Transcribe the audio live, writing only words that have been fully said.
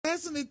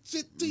passing the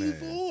shit to you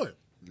for?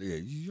 Yeah,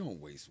 you don't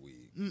waste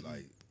weed.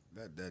 Like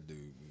that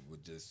dude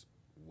would just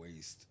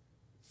waste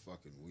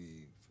fucking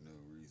weed for no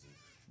reason.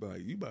 But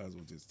like, you might as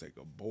well just take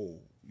a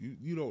bowl.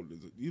 You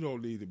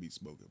don't need to be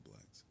smoking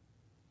blunts.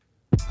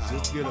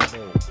 Just get a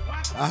bowl.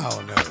 I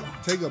don't know.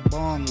 Take a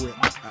bong rip.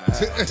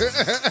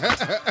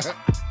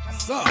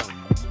 Something.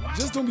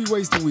 Just don't be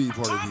wasting weed,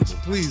 party people.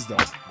 Please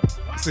don't.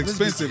 It's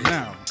expensive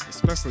now,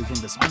 especially from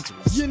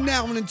dispensaries. You're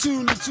now in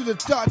tune into the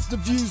thoughts, the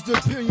views, the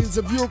opinions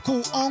of your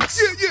cool unks.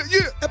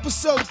 Yeah.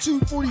 Episode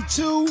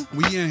 242.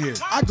 We in here.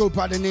 I go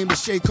by the name of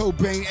Shay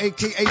Cobain,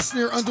 a.k.a.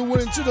 Snare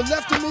Underwood, and to the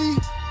left of me,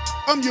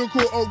 I'm your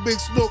cool old Big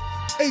Snook,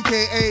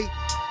 a.k.a.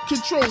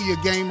 Control Your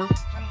Gamer.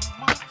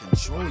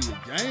 Control Your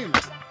Gamer.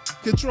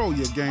 Control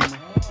Your Gamer.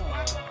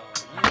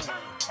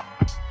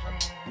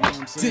 You know what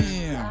I'm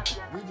saying? Damn.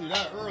 We do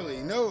that early.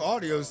 No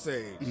audio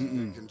save.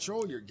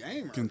 Control Your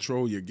Gamer.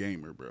 Control Your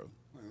Gamer, bro.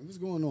 Man, what's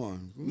going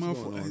on?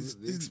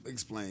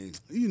 Explain.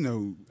 You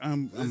know,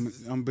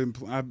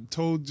 I've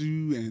told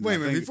you, and wait a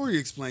minute. Before you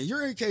explain, your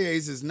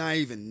AKAs is not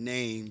even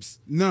names.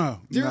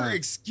 No, they're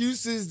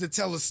excuses to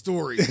tell a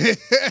story.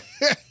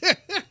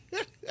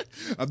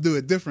 I'll do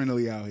it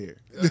differently out here.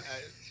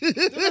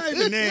 They're not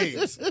even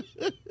names.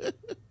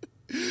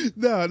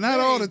 No, not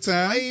all the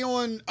time. Play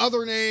on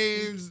other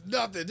names,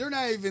 nothing. They're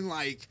not even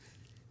like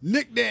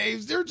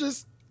nicknames. They're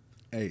just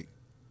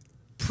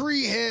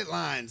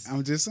pre-headlines.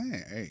 I'm just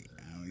saying,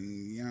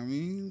 you know what I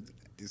mean?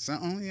 It's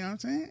something, you know what I'm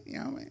saying? You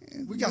know what I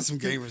mean? We got some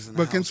gamers in the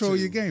house. But control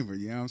your gamer,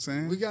 you know what I'm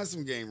saying? We got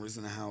some gamers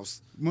in the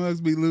house.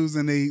 Mugs be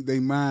losing they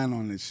mind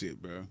on this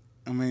shit, bro.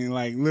 I mean,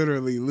 like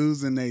literally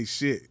losing their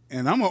shit.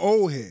 And I'm an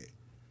old head.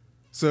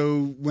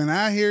 So when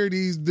I hear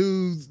these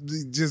dudes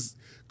just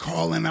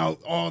calling out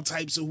all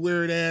types of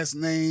weird ass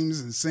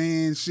names and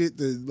saying shit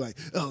that like,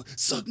 oh,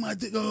 suck my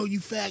dick, oh, you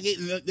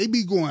faggot. They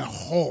be going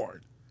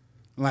hard.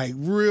 Like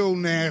real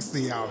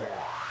nasty out here.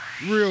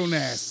 Real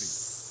nasty.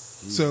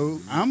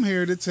 So I'm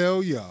here to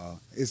tell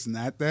y'all it's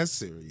not that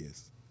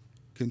serious.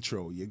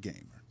 Control your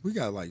gamer. We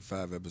got like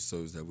 5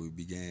 episodes that we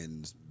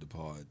began the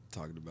pod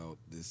talking about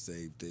this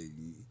same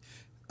thing.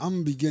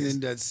 I'm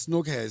beginning that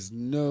Snook has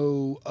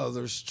no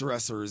other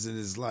stressors in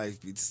his life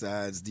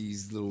besides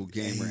these little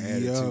gamer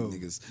attitude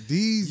niggas.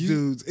 These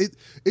dudes,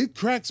 it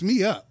cracks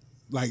me up.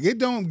 Like it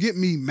don't get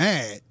me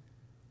mad.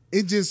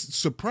 It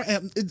just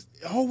it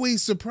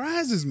always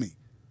surprises me.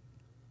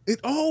 It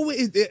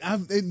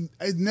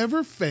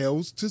never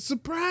fails to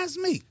surprise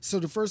me. So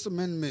the First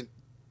Amendment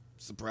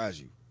surprise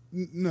you?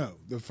 No,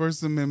 the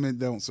First Amendment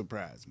don't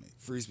surprise me.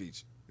 Free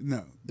speech.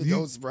 No, it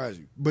don't surprise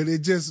you. But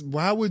it just,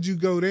 why would you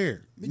go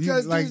there?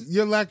 Because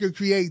your lack of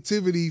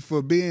creativity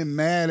for being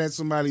mad at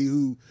somebody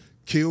who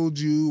killed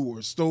you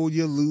or stole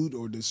your loot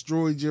or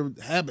destroyed your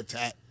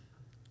habitat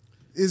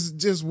is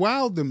just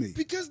wild to me.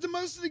 Because the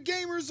most of the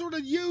gamers are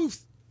the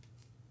youth.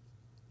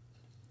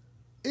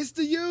 It's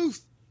the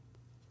youth.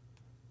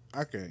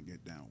 I can't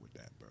get down with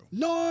that, bro.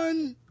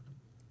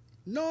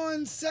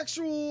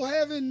 Non-sexual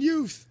having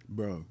youth.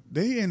 Bro,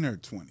 they in their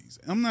 20s.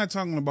 I'm not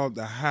talking about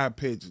the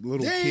high-pitched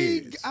little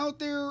kids. They out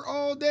there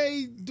all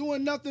day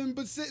doing nothing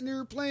but sitting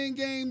there playing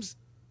games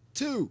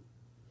too.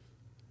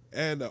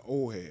 And the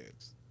old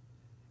heads.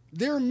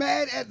 They're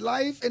mad at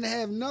life and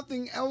have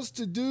nothing else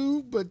to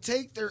do but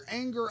take their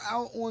anger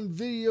out on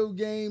video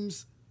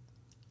games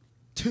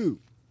too.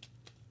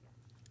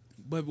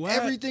 But why?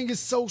 Everything is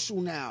social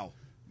now.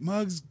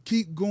 Mugs,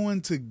 keep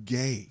going to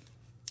gay.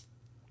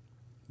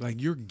 Like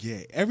you're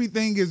gay.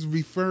 Everything is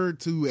referred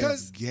to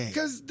as gay.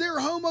 Because they're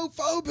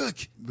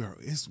homophobic. Girl,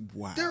 it's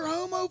wild. They're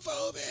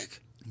homophobic.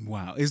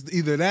 Wow. It's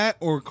either that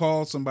or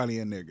call somebody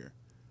a nigger.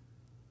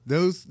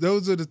 Those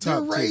are the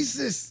top They're two.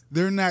 racist.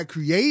 They're not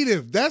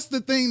creative. That's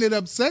the thing that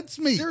upsets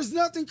me. There's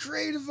nothing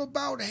creative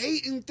about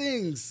hating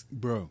things.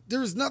 Bro.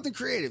 There's nothing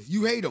creative.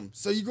 You hate them.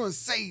 So you're going to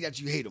say that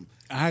you hate them.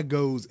 I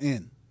goes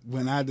in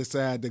when I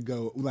decide to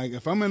go. Like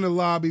if I'm in the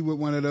lobby with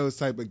one of those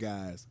type of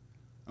guys,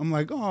 I'm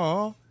like,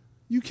 oh,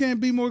 you can't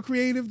be more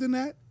creative than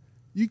that?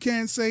 You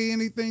can't say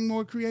anything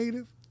more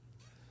creative?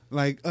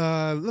 Like,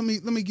 let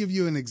me give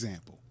you an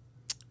example.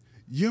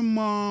 Your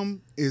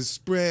mom is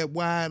spread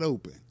wide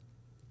open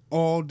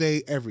all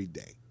day, every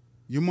day.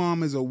 Your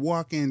mom is a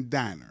walk-in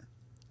diner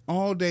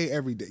all day,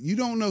 every day. You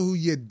don't know who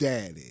your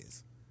dad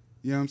is.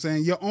 You know what I'm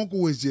saying? Your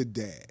uncle is your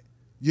dad.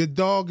 Your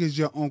dog is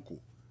your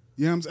uncle.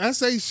 You know what I'm saying? I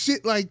say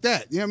shit like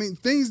that. You know what I mean?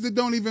 Things that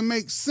don't even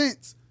make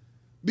sense.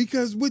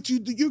 Because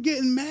you're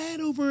getting mad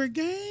over a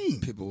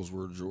game. Pitbulls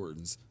were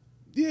Jordans.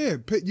 Yeah,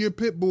 your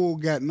pit bull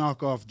got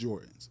knockoff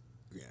Jordans.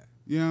 Yeah.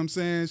 You know what I'm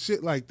saying?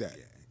 Shit like that.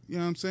 Yeah. You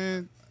know what I'm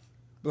saying?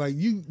 Like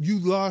you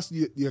lost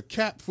your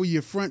cap for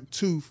your front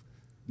tooth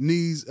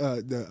needs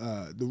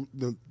the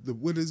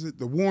what is it?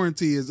 The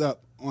warranty is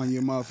up on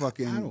your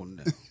motherfucking. I don't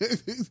know.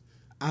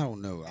 I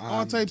don't know.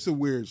 All types of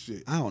weird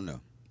shit. I don't know.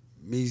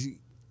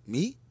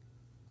 Me?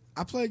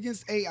 I play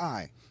against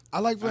AI. I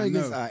like playing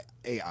against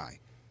AI.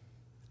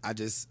 I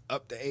just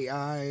up the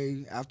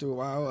AI after a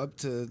while up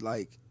to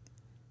like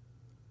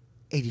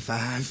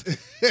 85.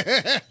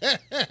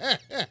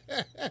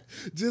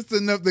 Just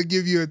enough to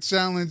give you a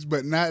challenge,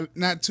 but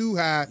not too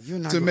high You're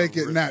not to gonna make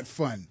it really- not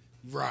fun.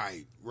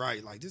 Right.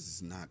 Like, this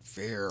is not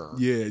fair.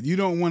 Yeah, you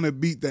don't want to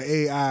beat the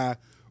AI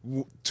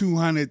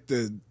 200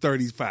 to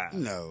 35.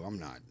 No, I'm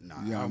not.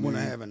 Yeah, I I want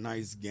to mean- have a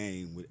nice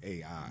game with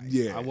AI.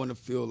 Yeah. I want to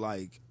feel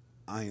like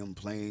I am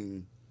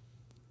playing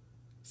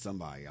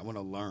somebody. I want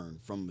to learn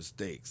from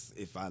mistakes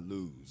if I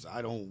lose.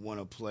 I don't want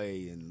to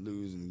play and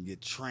lose and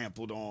get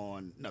trampled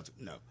on. Nothing.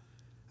 No.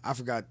 I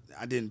forgot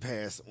I didn't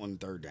pass on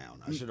third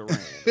down. I should have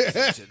ran.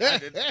 Some shit.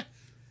 It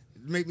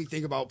make me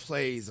think about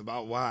plays,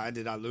 about why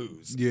did I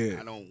lose. Yeah.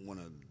 I don't want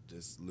to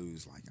just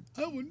lose like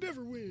I would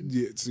never win.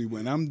 Yeah, see,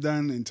 when I'm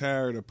done and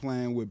tired of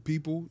playing with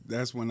people,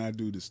 that's when I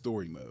do the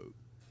story mode.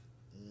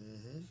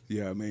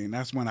 Yeah, I mean,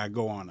 that's when I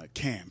go on a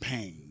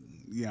campaign.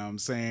 You know what I'm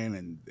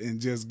saying? And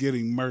just get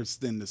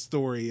immersed in the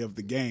story of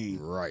the game.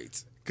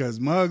 Right. Because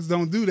mugs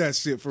don't do that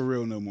shit for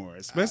real no more,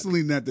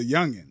 especially not the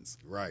youngins.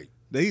 Right.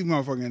 They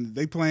motherfucking,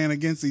 they playing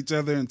against each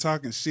other and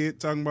talking shit,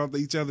 talking about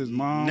each other's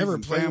moms Never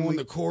and play family. on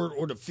the court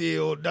or the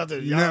field.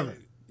 Nothing. Never.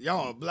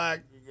 Y'all are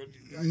black.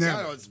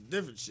 Never. Y'all are some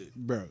different shit.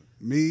 Bro,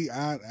 me,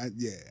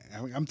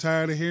 I'm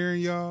tired of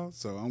hearing y'all,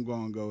 so I'm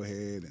going to go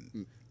ahead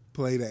and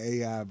play the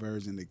AI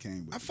version that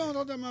came with I it. found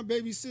out that my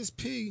baby sis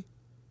P,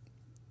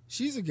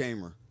 she's a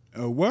gamer.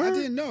 A word? I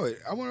didn't know it.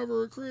 I went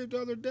over her crib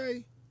the other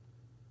day,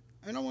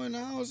 and I went in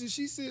the house, and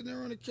she's sitting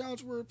there on the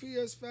couch with her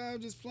PS5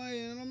 just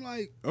playing, and I'm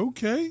like,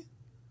 Okay.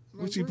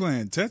 What you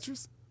playing,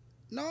 Tetris?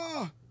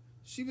 Nah.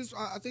 She was.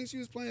 I think she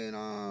was playing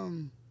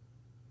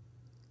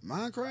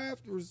Minecraft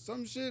or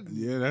some shit.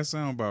 Yeah, that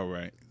sound about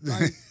right.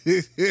 Like,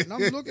 and I'm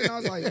looking, I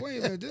was like, wait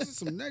a minute, this is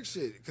some next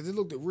shit. Because it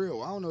looked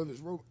real. I don't know if it's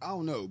real. I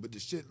don't know, but the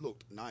shit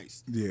looked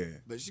nice. Yeah.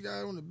 But she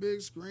got it on the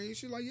big screen.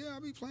 She like, yeah, I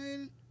be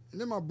playing.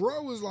 And then my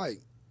bro was like,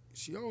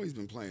 she always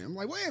been playing. I'm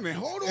like, wait a minute,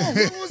 hold on.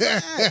 Where was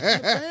that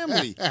at? Your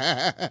family.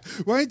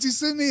 Why didn't you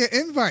send me an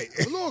invite?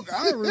 But look,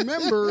 I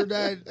remember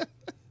that.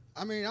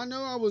 I mean, I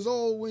know I was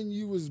old when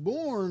you was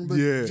born, but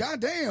Yeah.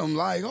 goddamn,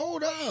 like,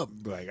 hold up.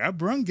 Like, I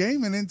brung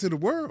gaming into the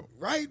world.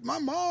 Right? My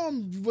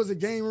mom was a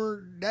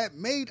gamer that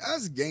made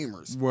us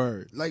gamers.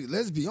 Word. Like,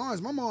 let's be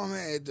honest, my mom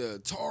had the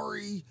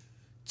Atari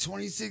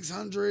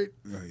 2600,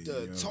 Oh, the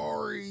yeah.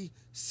 Atari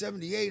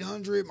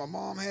 7800. My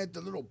mom had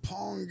the little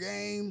Pong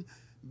game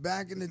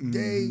back in the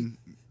day.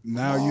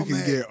 Now you Mom can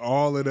had- get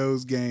all of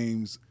those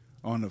games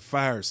on the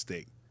Fire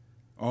Stick.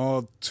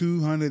 All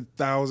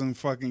 200,000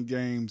 fucking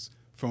games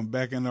from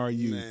back in our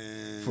youth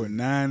Man. for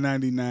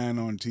 $9.99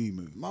 on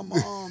Temu. My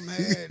mom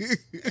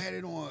had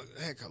it on,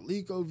 had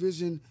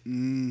ColecoVision.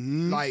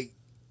 Mm-hmm. Like,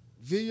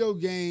 video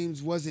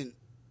games wasn't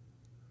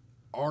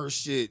our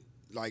shit,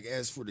 like,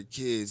 as for the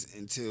kids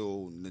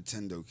until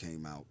Nintendo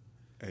came out.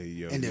 Hey,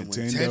 yo, And then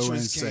Nintendo when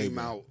and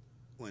Sega.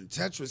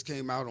 Tetris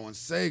came out on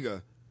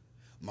Sega,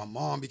 my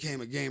mom became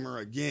a gamer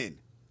again.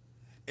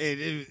 And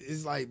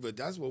it's like, but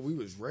that's what we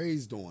was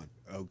raised on.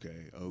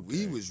 Okay.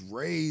 We was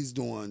raised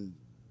on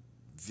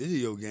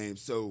video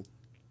games. So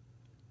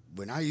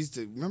when I used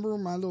to remember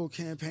my little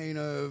campaign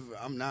of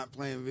I'm not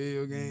playing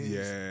video games.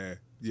 Yeah.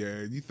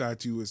 You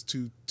thought you was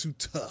too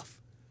tough.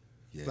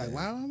 Yeah. Like,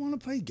 why do I want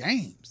to play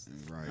games?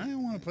 Right. I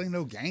don't want to play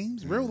no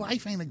games. Real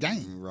life ain't a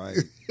game. Right.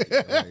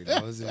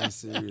 I was in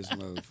serious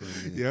mode for a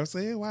minute. You know what I'm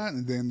saying? Why?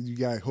 And then you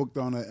got hooked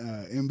on the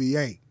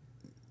NBA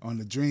on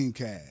the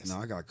Dreamcast. No,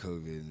 I got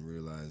COVID and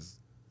realized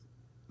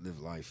live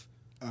life.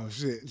 Oh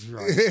shit!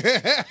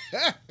 Right.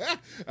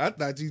 I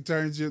thought you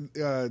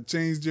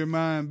changed your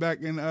mind back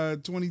in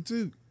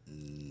 22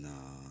 No.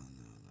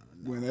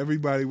 when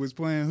everybody was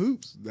playing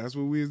hoops. That's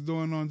what we was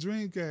doing on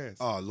Dreamcast.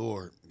 Oh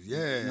Lord. Yeah.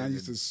 And I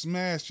used to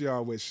smash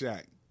y'all with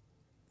Shaq.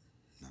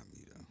 Not me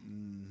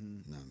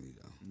though. Not me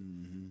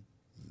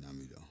though. Not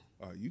me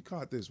though. Oh, you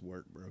caught this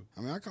work, bro.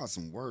 I mean, I caught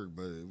some work,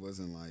 but it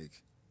wasn't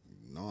like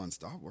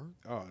non-stop work.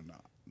 Oh no,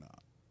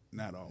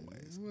 not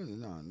always. It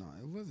wasn't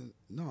it wasn't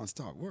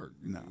non-stop work.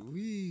 No.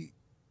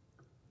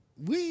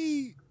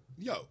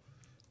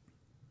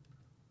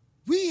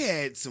 We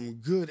had some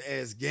good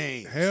ass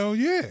games. Hell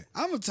yeah,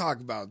 I'm gonna talk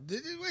about.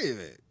 Wait a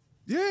minute.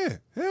 yeah,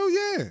 hell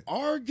yeah,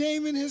 Our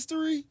gaming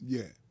history,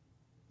 yeah.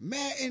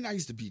 Madden. I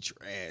used to beat your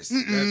ass.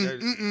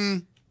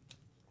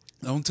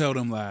 Don't tell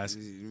them lies.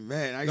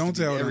 Man, I used Don't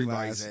to beat tell them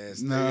everybody's lies.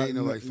 ass. Nah, Ain't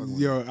nobody fucking with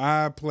me. yo,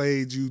 I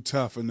played you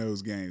tough in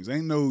those games.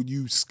 Ain't no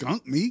you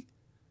skunk me.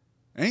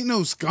 Ain't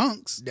no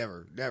skunks.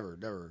 Never.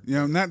 You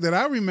know, not that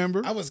I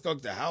remember. I would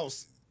skunk the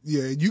house.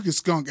 Yeah, you can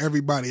skunk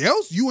everybody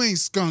else. You ain't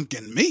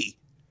skunking me.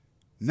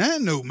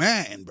 Not no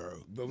man, bro.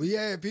 But we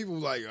had people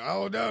like, I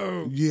don't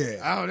know. Yeah.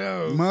 I don't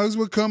know. Mugs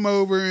would come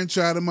over and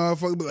try to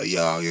motherfucker be like,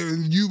 yo,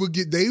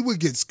 they would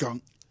get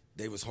skunked.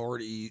 They was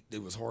hard to eat. They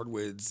was hard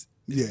wins.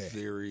 Yeah.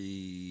 Very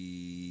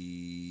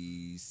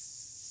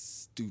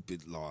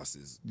stupid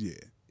losses. Yeah.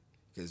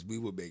 Because we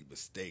would make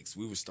mistakes.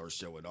 We would start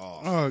showing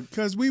off. Oh,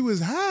 cause we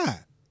was high.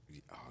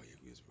 Oh, yeah,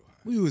 we was real high.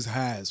 We was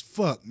high as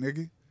fuck,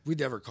 nigga. We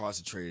never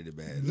concentrated in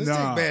bad. Let's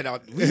Nah. take bad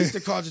out. We used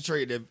to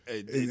concentrate in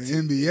In the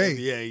NBA.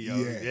 NBA, yo,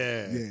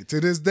 yeah. To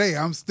this day,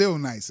 I'm still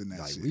nice in that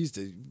Like shit.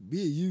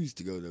 me and you used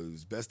to go to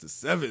those best of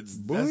sevens.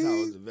 Boy. That's how it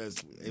was the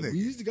best. And Nigga. we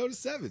used to go to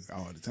sevens.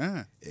 All the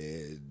time.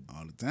 And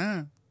All the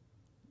time.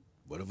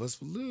 one of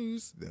us would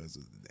lose. Those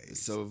were the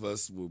days. Some of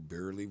us will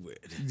barely win.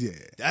 Yeah.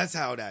 That's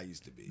how that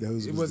used to be.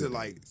 Those It was wasn't the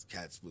like days.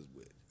 cats was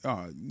with.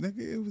 Oh,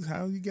 nigga, it was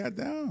how you got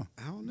down.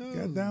 I don't know.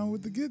 Got down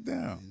with the get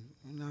down.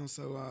 No,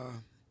 so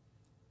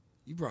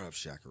you brought up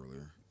Shaq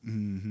earlier.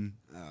 Mm-hmm.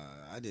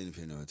 I didn't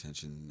pay no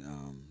attention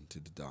to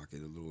the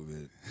docket a little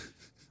bit.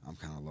 I'm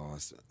kind of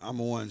lost. I'm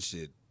on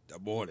shit.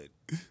 I'm on it.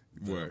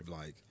 But Word.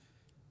 like,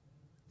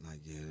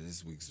 yeah,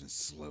 this week's been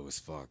slow as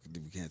fuck.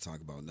 We can't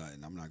talk about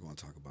nothing. I'm not going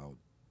to talk about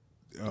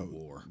the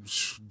war.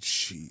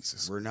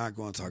 Jesus. We're not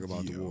going to talk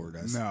about the Yo, war.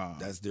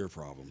 That's their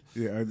problem.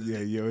 Yeah,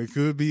 yo, it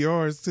could be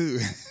yours too.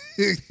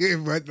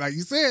 But like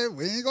you said,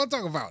 we ain't gonna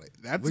talk about it.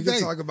 That's We can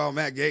talk about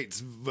Matt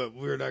Gaetz, but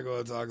we're not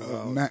going to talk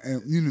about.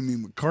 you know me,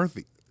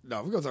 McCarthy.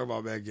 No, we're going to talk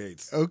about Matt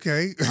Gaetz.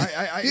 Okay.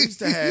 I used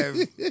to have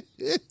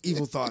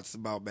evil thoughts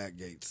about Matt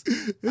Gaetz.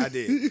 I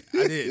did.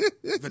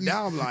 But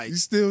now I'm like, You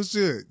still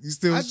should. You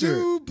still I should.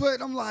 do,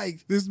 but I'm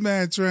like, This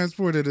man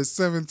transported a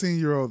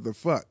 17-year-old the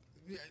fuck.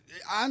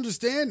 I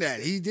understand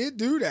that. He did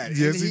do that.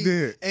 Yes, And he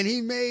did. And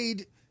he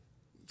made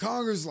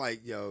Congress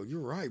like, yo,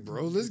 you're right,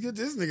 bro. Let's get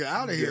this nigga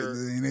out of here.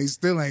 And they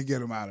still ain't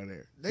get him out of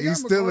there. They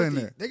He's got still McCarthy.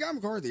 in there. They got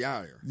McCarthy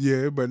out of here.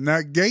 Yeah, but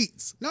not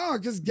Gates. No,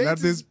 because Gates Not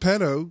this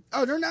pedo.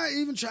 Oh, they're not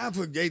even trying to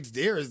put Gates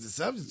there as the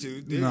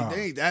substitute. They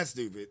ain't that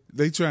stupid.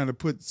 They trying to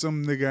put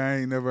some nigga I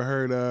ain't never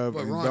heard of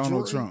What, in Ron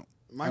Donald Jordan?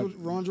 Trump.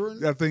 Ron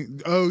Jordan? I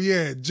think. Oh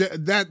yeah,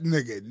 that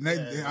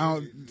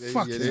nigga.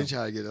 Fuck They him.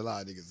 try to get a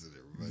lot of niggas in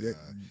there. But,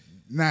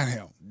 Not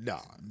him. nah.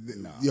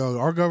 Yo,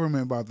 our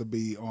government about to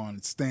be on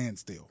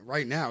standstill.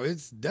 Right now,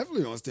 it's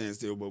definitely on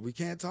standstill, but we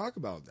can't talk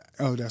about that.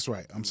 Oh, that's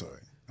right. I'm sorry.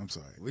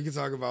 We can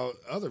talk about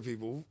other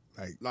people,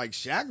 Like- like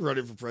Shaq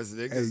running for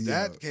president, because Hey,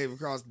 that yo. came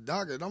across the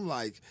docket. And I'm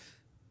like,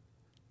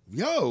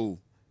 yo,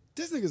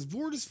 this nigga's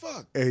bored as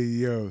fuck. Hey,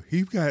 yo,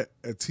 he got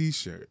a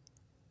T-shirt.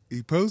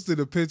 He posted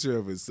a picture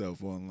of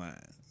himself online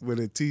with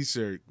a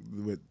T-shirt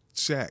with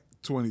Shaq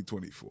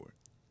 2024.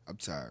 I'm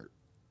tired.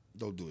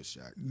 Don't do it,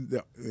 Shaq.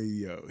 No, hey,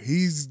 yo,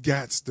 he's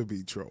got to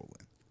be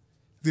trolling.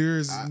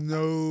 There's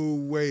no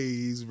way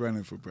he's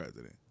running for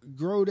president.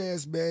 Grown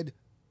ass men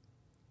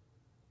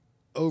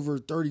over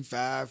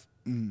 35.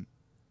 Mm.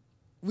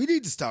 We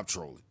need to stop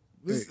trolling.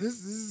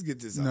 Let's get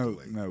this out the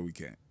way. No, we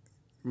can't.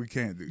 We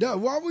can't do that. No,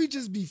 why don't we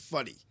just be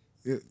funny?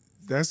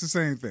 That's the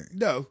same thing.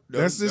 No.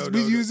 That's just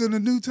me using the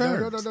new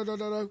terms.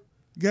 No.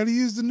 You got to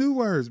use the new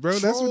words, bro.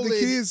 That's what the Trolling-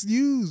 kids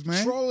use,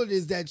 man. Trolling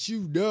is that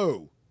you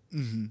know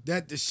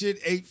that the shit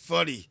ain't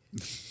funny.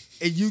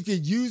 And you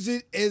can use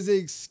it as an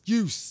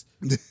excuse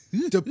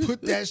to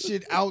put that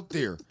shit out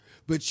there.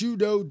 But you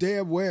know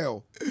damn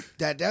well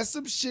that that's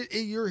some shit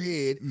in your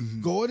head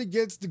going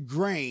against the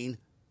grain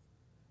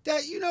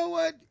that, you know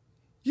what?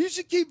 You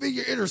should keep in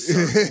your inner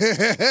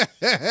circle.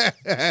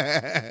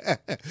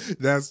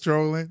 That's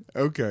trolling?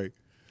 Okay.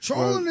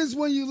 Trolling is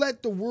when you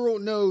let the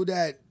world know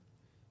that,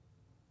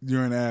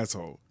 You're an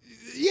asshole.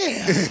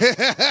 yeah.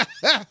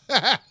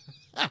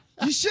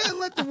 You shouldn't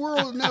let the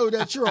world know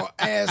that you're an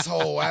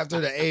asshole after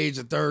the age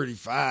of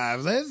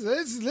 35. Let's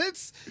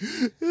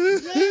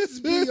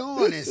be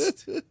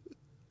honest.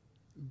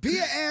 Be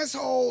an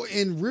asshole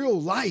in real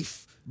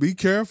life. Be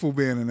careful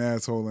being an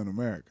asshole in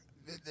America.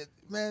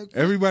 Man,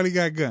 Everybody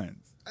got guns.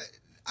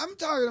 I'm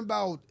talking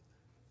about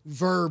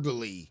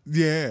verbally.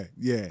 Yeah.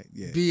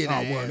 Be an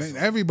well, asshole.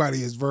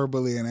 everybody is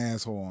verbally an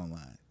asshole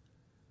online.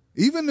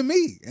 Even to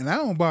me. And I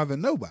don't bother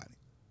nobody.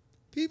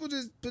 People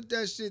just put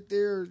that shit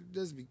there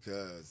just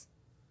because.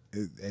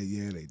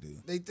 Yeah, they do.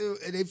 They do,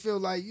 and they feel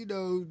like, you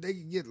know, they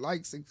can get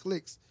likes and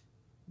clicks.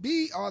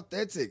 Be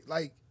authentic.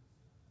 Like,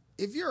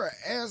 if you're an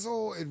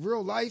asshole in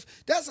real life,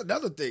 that's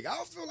another thing. I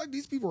don't feel like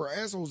these people are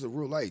assholes in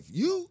real life.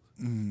 You,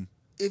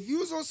 if you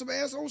was on some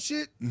asshole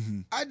shit,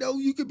 I know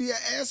you could be an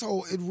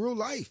asshole in real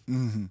life.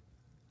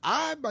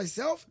 I,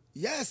 myself,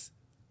 yes,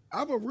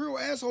 I'm a real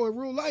asshole in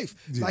real life.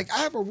 Yeah. Like, I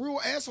have a real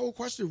asshole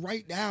question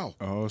right now.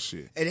 Oh,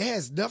 shit. And it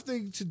has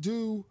nothing to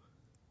do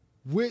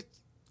with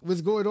what's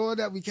going on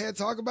that we can't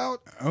talk about.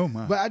 Oh,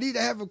 my. But I need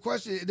to have a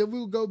question, and then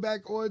we'll go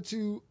back on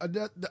to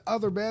the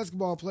other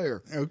basketball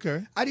player.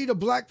 Okay. I need a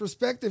black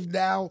perspective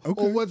now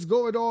Okay. on what's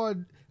going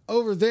on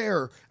over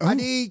there. Oh. I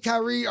need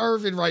Kyrie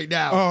Irving right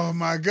now. Oh,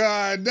 my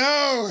God.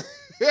 No.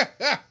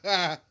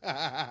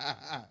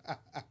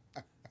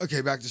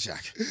 Okay, back to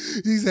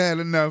Shaq. He's had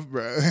enough,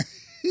 bro.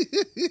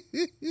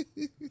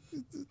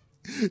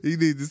 He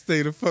needs to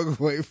stay the fuck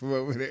away from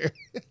over there.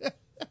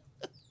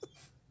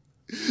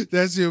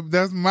 That's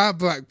my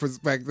black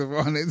perspective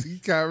on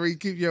it. Kyrie,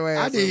 keep your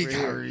ass. I need over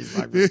here. Kyrie's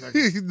black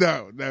perspective.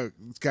 No,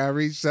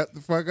 Kyrie, shut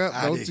the fuck up.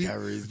 I Don't need you,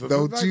 Kyrie's, but-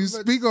 don't but- you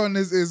but- speak on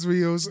this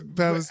Israel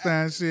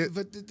Palestine shit.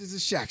 But this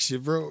is Shaq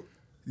shit, bro.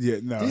 Yeah,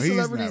 no, These he's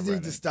celebrities not need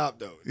running. to stop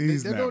though.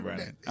 He's They not don't-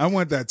 running. I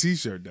want that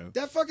T-shirt though.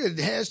 That fucking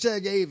hashtag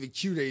ain't even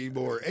cute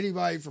anymore.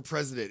 Anybody for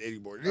president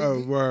anymore.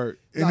 Oh, word.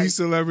 Any Like-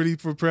 celebrity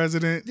for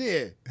president?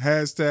 Yeah.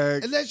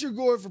 Hashtag. Unless you're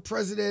going for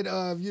president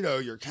of,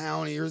 your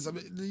county or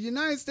something. The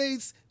United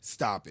States,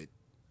 stop it.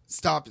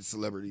 Stop it,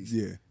 celebrities.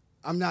 Yeah.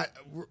 I'm not.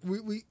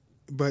 We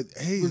But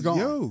hey, We're gone.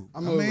 yo,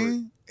 I'm I over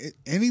mean,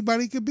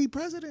 anybody could be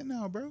president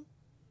now, bro.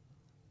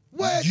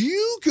 what?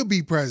 You could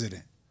be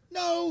president.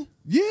 No,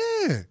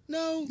 Yeah.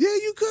 no. Yeah,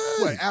 you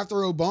could. What, after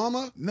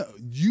Obama? No,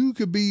 you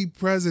could be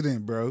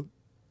president, bro.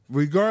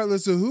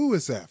 Regardless of who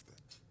it's after.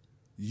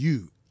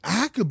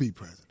 I could be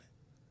president.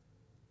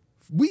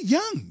 We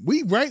young.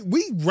 We right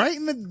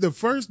in the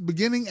first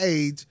beginning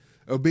age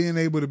of being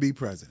able to be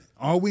president.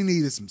 All we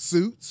need is some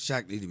suits.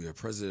 Shaq need to be a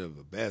president of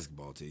a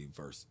basketball team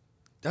first.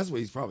 That's what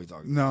he's probably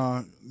talking No,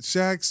 about.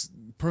 Shaq's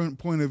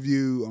point of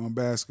view on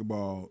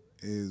basketball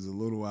is a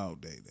little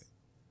outdated.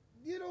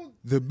 You know,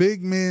 The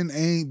big men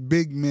ain't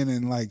big men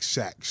in like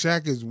Shaq.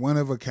 Shaq is one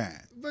of a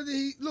kind. but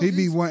he He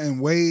be he's- wanting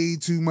way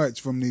too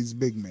much from these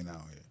big men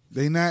out here.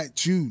 They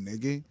not you,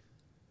 nigga.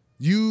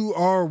 You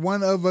are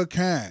one of a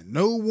kind.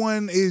 No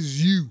one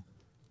is you.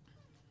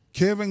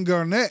 Kevin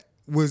Garnett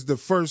was the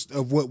first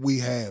of what we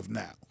have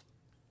now.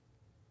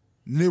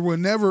 There will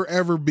never,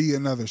 ever be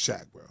another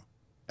Shaq, bro.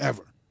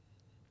 Ever.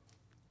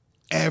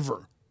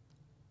 Ever.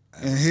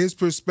 And his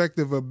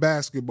perspective of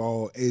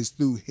basketball is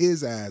through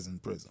his eyes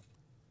and prism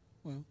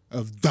Well,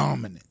 of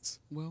dominance.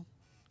 well,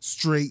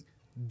 Straight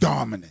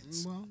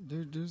dominance.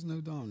 there's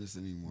no dominance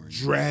anymore.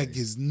 Drag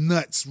his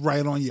nuts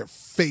right on your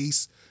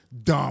face.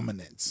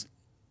 Dominance.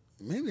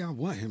 Maybe I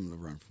want him to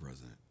run for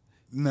president.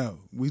 No,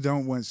 we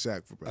don't want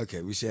Shaq for president.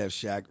 Okay, we should have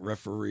Shaq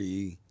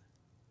referee.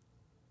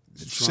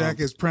 Shaq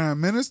as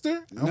prime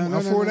minister? I'm No,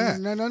 for that.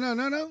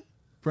 No.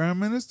 Prime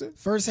minister?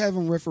 First, have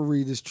him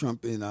referee this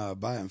Trump and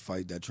Biden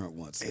fight that Trump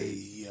wants.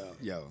 Hey,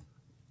 Yo,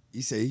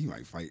 he said he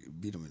might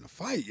beat him in a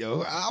fight.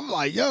 Yo, I'm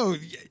like, yo.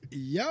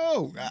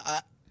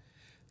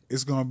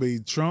 It's going to be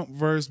Trump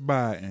versus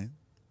Biden,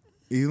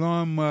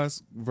 Elon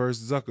Musk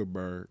versus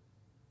Zuckerberg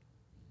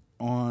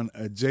on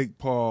a Jake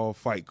Paul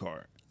fight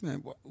card.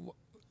 Man,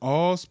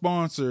 All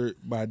sponsored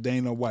by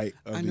Dana White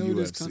of I the know UFC.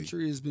 this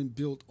country has been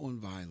built on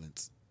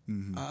violence.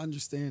 Mm-hmm. I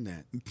understand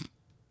that.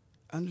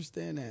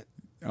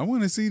 I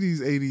want to see these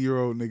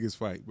 80-year-old niggas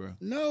fight, bro.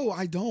 No,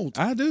 I don't.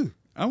 I do.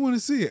 I want to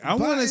see it. I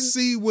want to Biden-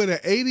 see what an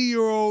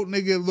 80-year-old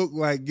nigga look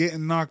like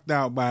getting knocked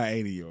out by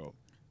an 80-year-old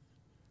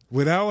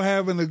without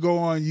having to go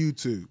on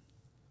YouTube.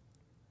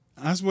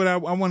 That's what I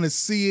want to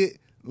see it.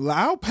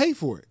 I'll pay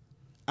for it.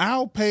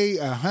 I'll pay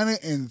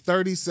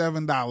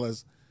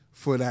 $137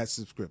 for that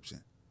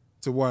subscription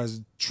to watch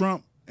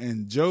Trump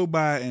and Joe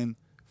Biden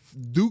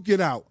duke it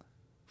out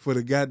for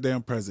the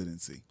goddamn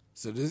presidency.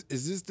 So is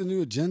this the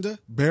new agenda?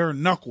 Bare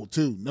knuckle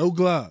too, no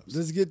gloves.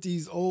 Let's get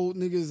these old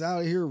niggas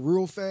out of here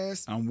real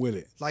fast. I'm with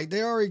it. Like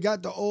they already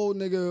got the old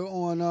nigga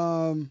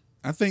on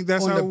I think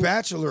that's on how The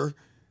Bachelor.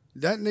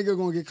 That nigga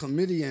gonna get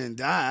chlamydia and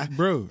die.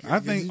 Bro, I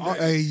think,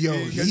 hey yo,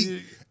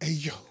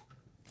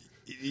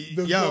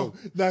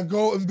 the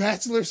Golden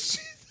Bachelor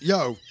shit.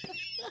 Yo,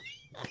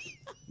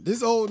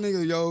 this old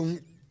nigga, yo,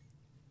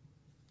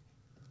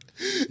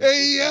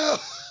 Hey yo,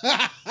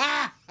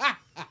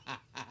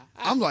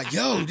 I'm like,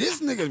 yo, this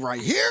nigga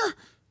right here,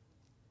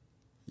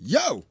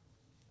 yo,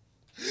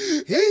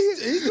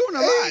 he's doing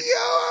a lot. hey yo,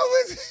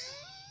 I was.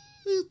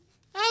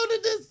 How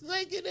did this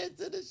make it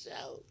into the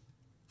show?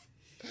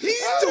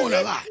 He's doing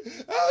a lot. How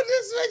did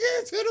this make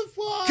it into the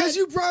pod? Cause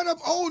you brought up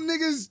old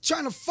niggas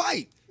trying to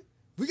fight.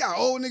 We got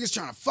old niggas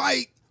trying to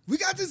fight. We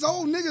got this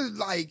old nigga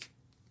like,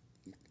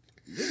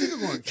 this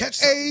nigga gonna catch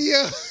something. Hey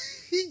yo,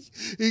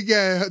 he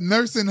got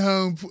nursing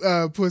home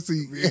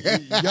pussy.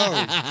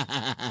 Yo,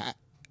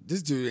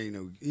 this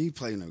dude he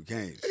play no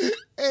games.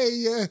 Hey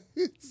yo,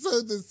 it's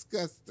so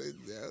disgusting,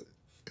 yo.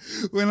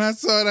 When I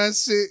saw that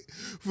shit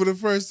for the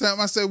first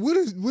time, I said, "What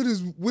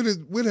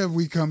have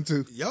we come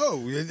to?" Yo,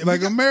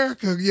 Like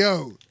America,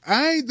 yo.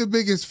 I ain't the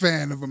biggest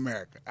fan of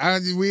America.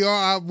 We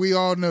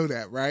all know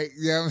that, right?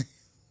 Yeah.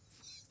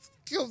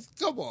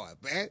 Come on,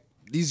 man.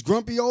 these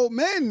grumpy old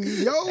men,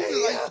 yo,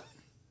 like.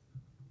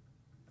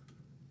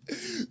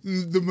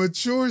 The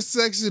mature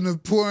section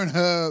of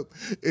Pornhub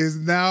is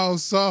now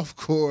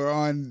softcore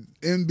on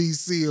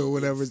NBC or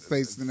whatever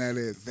station that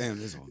is. Damn,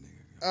 this old nigga.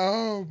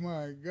 Oh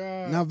my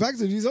god! Now back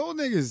to these old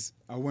niggas.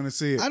 I want to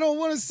see it. I don't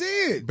want to see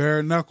it.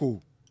 Bare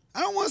knuckle,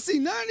 I don't want to see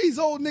none of these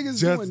old niggas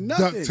just doing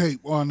nothing. duct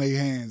tape on their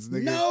hands,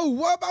 nigga. No,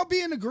 what about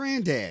being a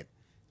granddad?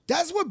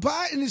 That's what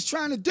Biden is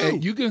trying to do. Hey,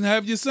 you can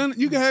have your son.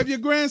 You can have your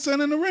grandson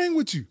in the ring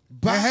with you.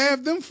 Biden- And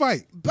have them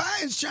fight.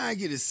 Biden's trying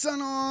to get his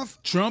son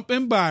off. Trump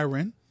and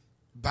Byron.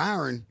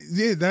 Byron,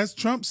 Yeah, that's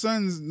Trump's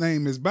son's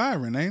name is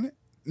Byron, ain't it?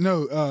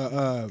 No,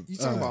 you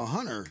talking about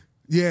Hunter?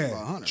 yeah,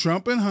 about Hunter.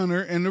 Trump and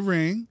Hunter in the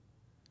ring.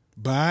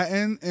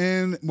 Biden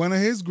and one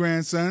of his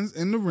grandsons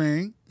in the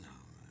ring.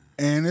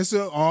 And it's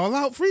an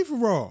all-out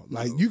free-for-all.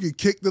 Like, you can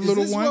kick the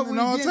little one and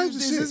all types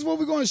of Is shit. this what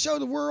we're going to show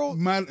the world?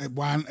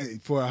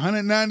 For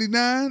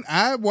 $199,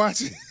 I'd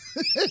watch it.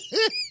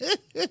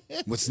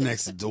 What's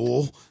next? A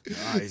duel?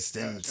 Nice,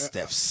 then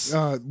steps.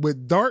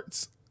 With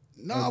darts.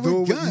 No, A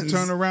duel with where you guns.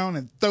 turn around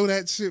and throw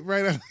that shit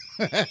right up.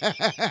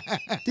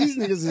 These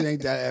niggas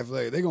ain't that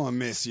athletic. They gonna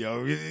miss,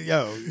 yo.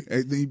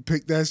 And then you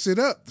pick that shit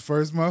up. The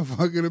first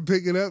motherfucker to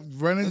pick it up,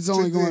 running. It's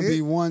only going to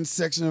be one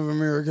section of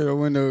America to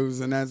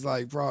Windows, and that's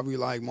like probably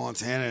like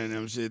Montana and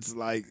them shits.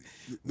 Like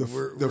the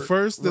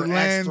first to axe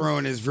land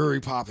throwing is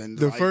very popping.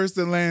 The like, first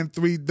to land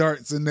 3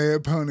 darts and their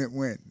opponent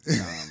win.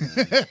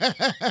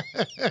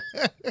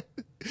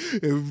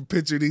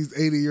 Picture these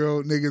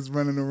 80-year-old niggas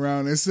running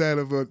around inside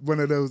of one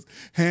of those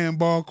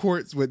handball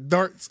courts with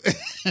darts,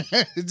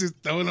 just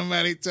throwing them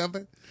at each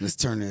other. Let's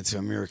turn it into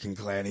American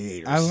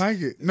Gladiators. I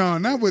like it. No,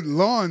 not with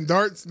lawn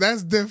darts.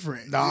 That's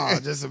different. Nah,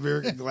 just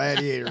American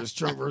Gladiators.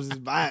 Trump versus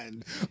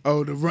Biden.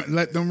 Oh,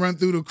 let them run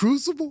through the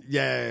crucible?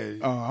 Yeah.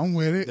 Oh, I'm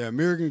with it. The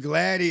American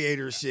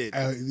Gladiator shit.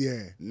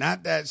 Yeah.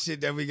 Not that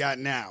shit that we got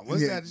now.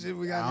 What's that shit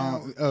we got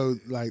now? Oh,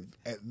 like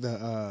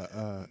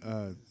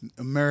the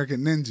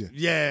American Ninja.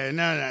 Yeah,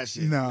 none of that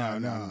shit. No.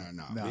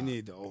 We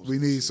need the old. We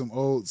need some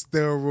old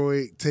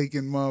steroid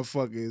taking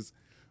motherfuckers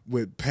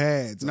with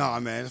pads. No,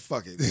 man,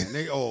 fuck it, man.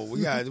 They old.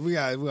 We got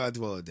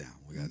dwell it down.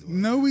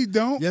 No, we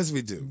don't. Yes,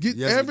 we do. Get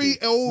yes, every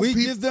old. We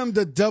give them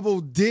the double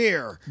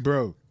dare,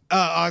 bro.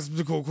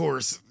 Obstacle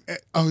course.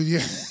 Oh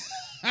yeah.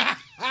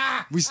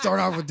 We start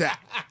off with that.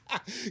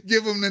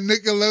 Give them the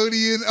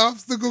Nickelodeon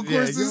obstacle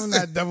courses. Yeah, give them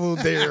that double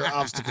dare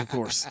obstacle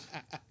course.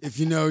 If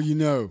you know, you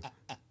know.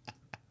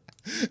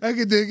 I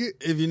can dig it.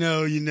 If you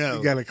know, you know.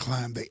 You gotta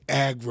climb the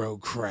aggro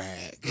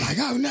crag. Like,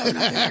 oh no, not the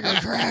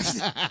aggro craft.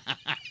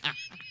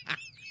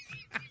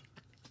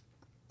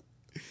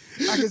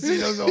 I can see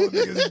those old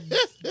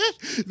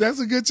niggas. That's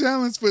a good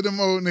challenge for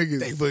them old niggas.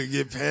 They would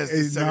get past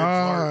the second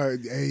part.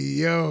 Hey,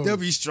 yo. They'll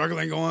be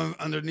struggling going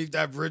underneath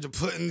that bridge of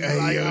pudding.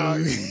 Hey,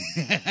 yo.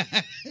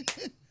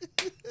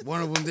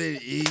 One of them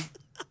didn't eat.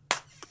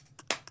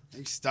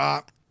 They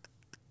stop.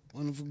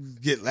 One of them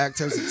get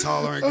lactose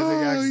intolerant because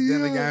they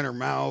accidentally got in her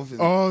mouth.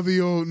 And all the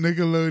old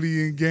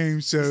Nickelodeon game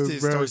shows,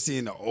 bro. Start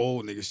seeing the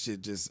old nigga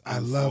shit just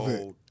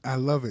unfold. I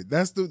love it.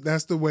 That's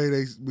the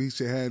way we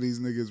should have these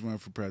niggas run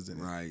for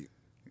president. Right.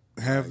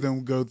 Have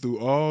them go through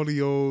all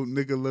the old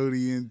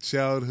Nickelodeon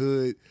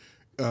childhood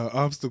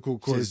obstacle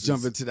courses. Just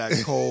jump into that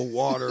cold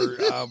water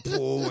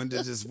pool and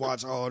to just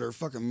watch all their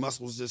fucking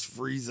muscles just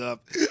freeze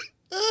up.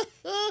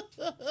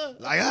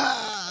 Like,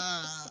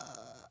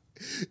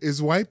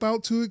 Is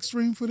Wipeout too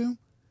extreme for them?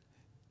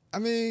 I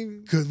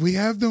mean, because we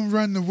have them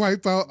run the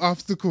Wipeout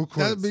obstacle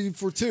course. That'd be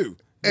for 2.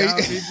 Hey.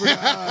 That'd be for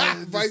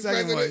the Vice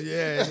second president. one.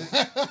 Yeah,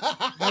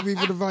 that'd be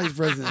for the vice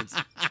presidents.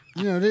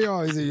 You know, they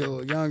always a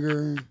little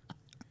younger.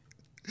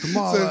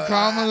 Kamala, So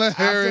Kamala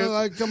Harris. I feel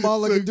like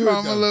Kamala so can do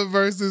Kamala it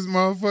versus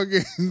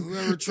motherfucking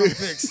whoever Trump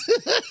picks.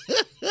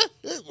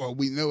 Well,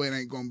 we know it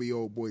ain't gonna be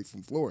old boy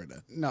from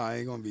Florida. No, it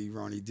ain't gonna be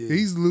Ronnie D.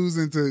 He's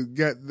losing to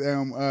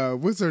goddamn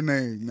what's her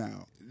name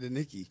now? The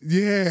Nikki.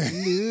 Yeah.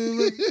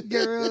 Little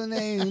girl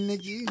named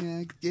Nikki.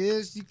 I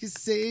guess you could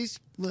say she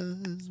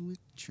was with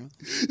Trump.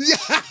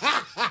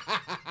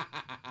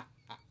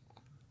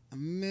 I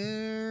met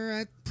her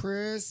at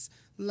press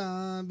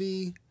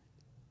lobby.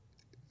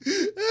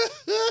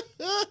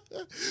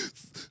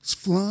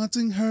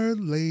 Flaunting her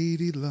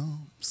lady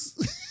lumps.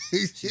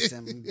 She said,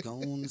 I'm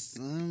going to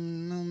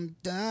some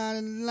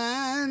dotted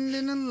line,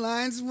 and the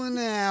lights went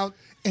out.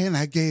 And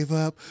I gave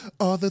up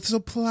all the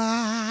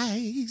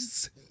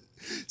supplies.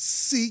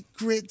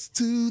 Secrets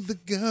to the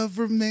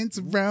governments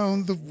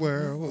around the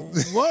world.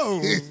 Whoa.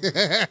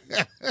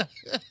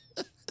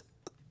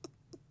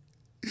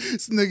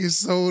 This nigga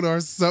sold our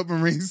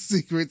submarine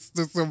secrets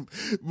to some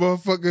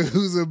motherfucker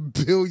who's a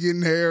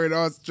billionaire in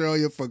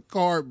Australia for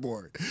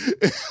cardboard.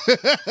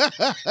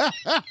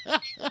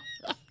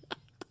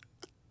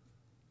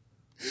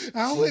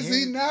 How is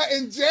he not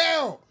in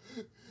jail?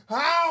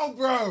 How,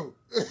 bro?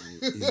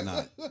 He's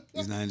not.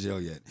 He's not in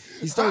jail yet.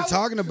 He started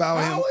talking about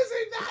him. How is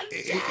he not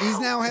in jail? He's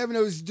now having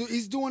those.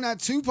 He's doing that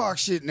Tupac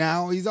shit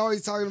now. He's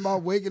always talking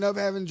about waking up,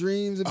 having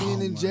dreams of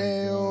being in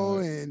jail,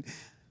 and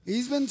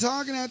he's been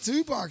talking that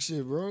Tupac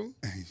shit, bro.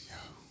 Hey, yo.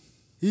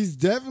 He's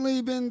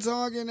definitely been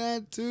talking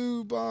that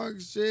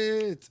Tupac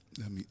shit.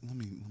 Let me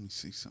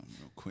say something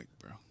real quick,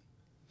 bro.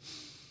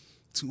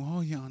 To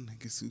all y'all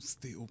niggas who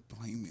still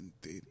blaming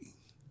Diddy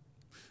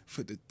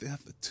for the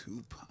death of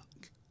Tupac.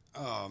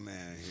 Oh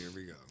man, here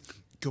we go.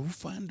 Go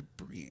find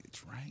a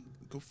bridge, right?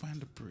 Go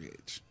find a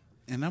bridge.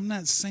 And I'm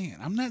not saying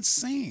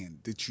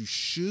that you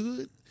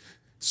should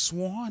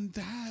swan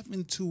dive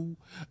into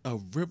a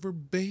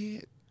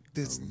riverbed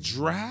that's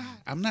dry.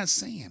 I'm not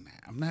saying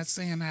that. I'm not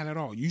saying that at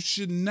all. You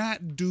should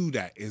not do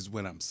that is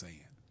what I'm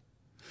saying.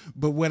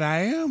 But what I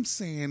am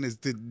saying is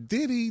that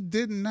Diddy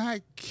did not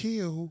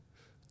kill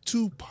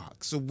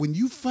Tupac. So when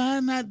you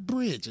find that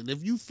bridge, and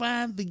if you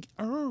find the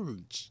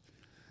urge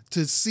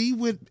to see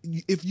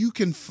if you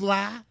can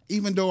fly,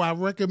 even though I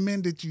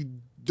recommend that you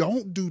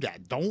don't do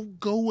that. Don't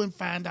go and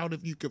find out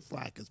if you can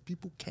fly, because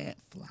people can't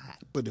fly.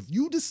 But if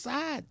you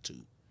decide to,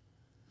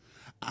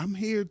 I'm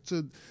here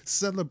to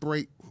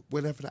celebrate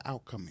whatever the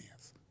outcome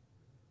is.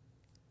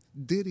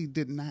 Diddy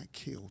did not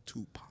kill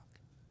Tupac.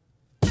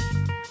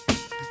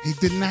 He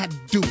did not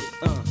do it,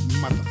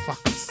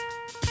 motherfuckers.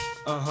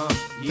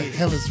 The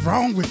hell is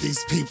wrong with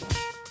these people?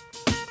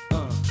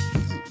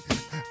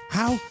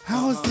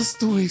 How is the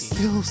story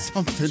still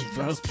something,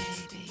 bro?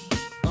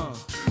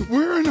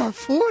 We're in our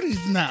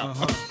 40s now.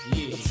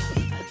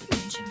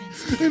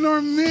 In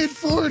our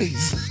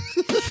mid-40s.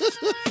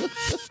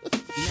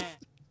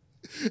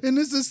 And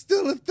this is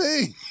still a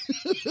thing.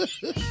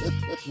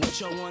 What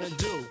y'all wanna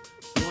do?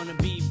 Wanna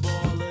be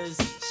ballers,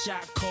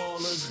 shot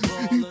callers,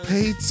 He brawlers?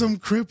 paid some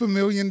crip $1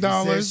 million.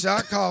 Said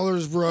shot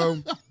callers,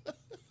 bro.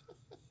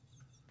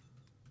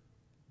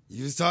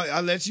 You was talking.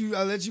 I let you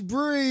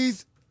breathe.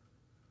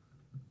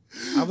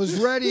 I was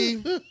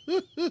ready.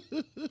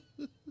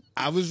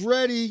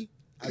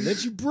 I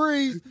let you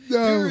breathe. No.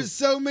 There is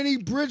so many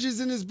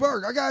bridges in this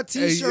burg. I got a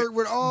T-shirt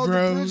with all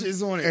bro, the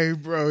bridges on it. Hey,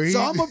 bro. So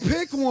I'm gonna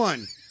pick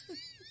one.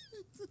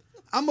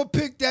 I'm gonna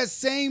pick that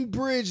same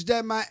bridge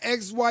that my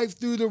ex-wife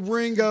threw the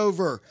ring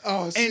over,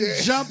 Oh, and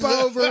shit. jump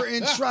over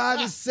and try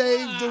to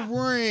save the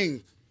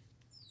ring.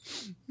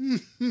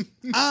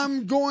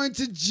 I'm going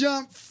to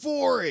jump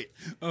for it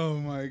Oh,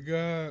 my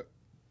God.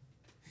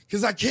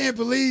 because I can't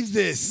believe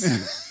this.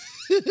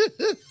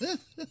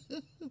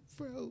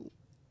 Bro.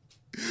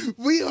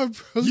 We are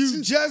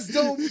You just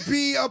don't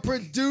be a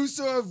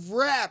producer of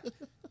rap.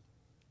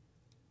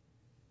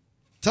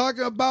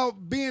 Talking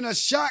about being a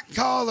shot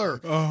caller.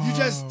 You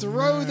just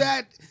throw man.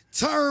 that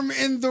term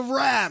in the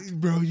rap.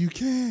 Bro, you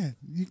can.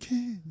 You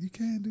can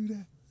do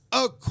that.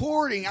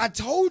 According, I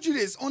told you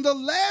this on the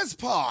last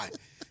pod.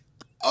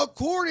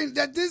 According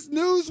that this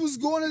news was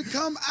going to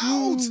come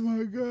out. Oh,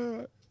 my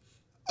God.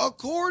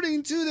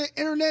 According to the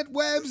internet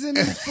webs and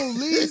the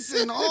police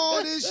and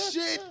all this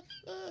shit.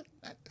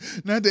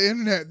 Not the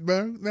internet,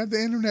 bro. Not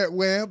the internet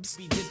webs.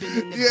 Be dipping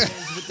in the Yeah.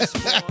 Benz with the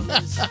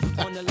spoilers.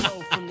 On the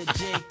low from the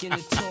Jake and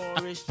the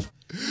Taurus.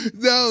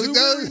 No, Do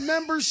no. you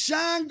remember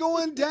Shine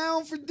going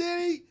down for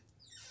Diddy?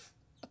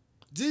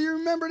 Do you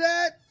remember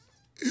that?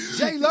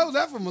 J-Lo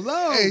left him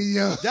alone. Hey,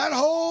 yo. That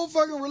whole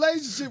fucking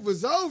relationship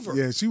was over.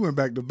 Yeah, she went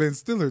back to Ben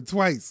Stiller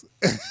twice.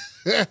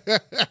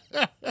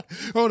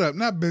 Hold up,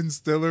 not Ben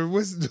Stiller.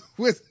 What's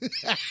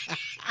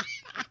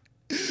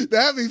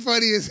that'd be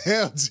funny as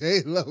hell,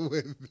 J-Lo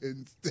with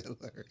Ben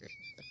Stiller.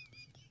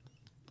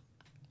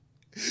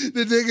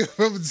 The nigga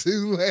from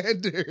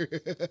Zoolander.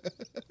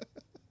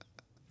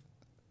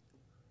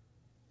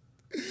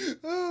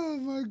 Oh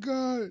my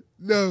God.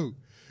 No.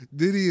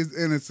 Diddy is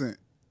innocent.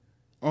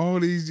 All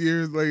these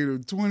years later,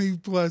 20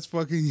 plus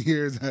fucking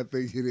years, I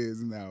think it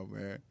is now,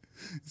 man.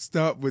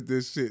 Stop with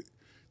this shit.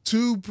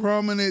 2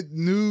 prominent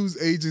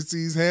news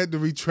agencies had to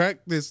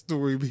retract this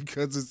story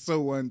because it's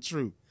so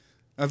untrue.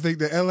 I think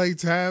the LA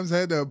Times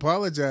had to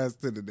apologize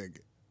to the nigga.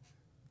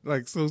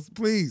 Like, so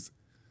please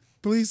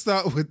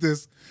stop with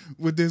this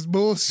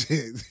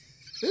bullshit.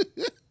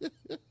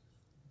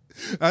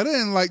 I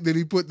didn't like that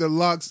he put the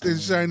locks in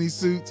shiny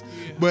suits,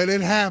 but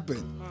it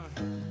happened.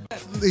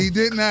 He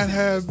did not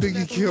have Tupac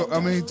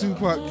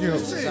killed.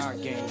 This is our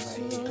game right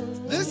here.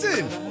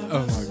 Listen.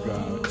 Oh my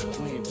God.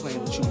 We ain't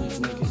playing with you weak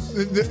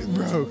niggas.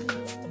 Bro,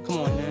 Come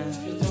on now.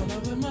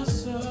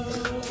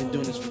 Been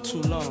doing this for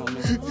too long,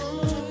 man.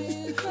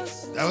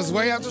 That was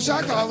way after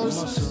shot callers.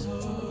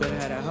 Muscle. Better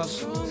have that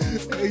hustle.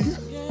 It's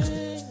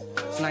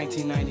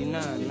 1999,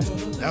 man.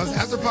 That was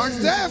after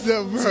Park's death.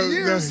 no, bro, 2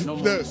 years. No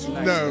more.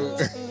 no.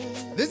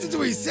 Listen to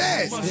what he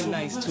says. It's been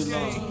nice too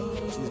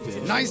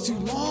long. Nice too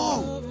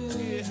long.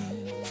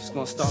 It's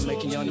gonna start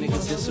making y'all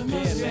niggas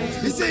disappear,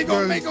 man. He said he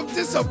gonna make them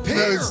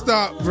disappear. No,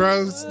 stop,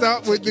 bro.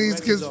 Stop with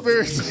these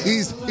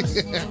conspiracies.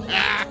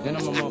 Then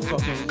I'm a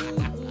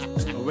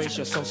motherfucking erase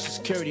your social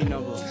security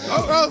number.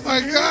 Oh my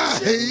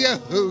God, yo.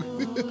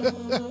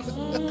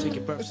 Take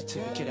your birth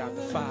certificate out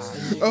the file.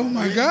 Oh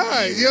my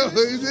God, yo.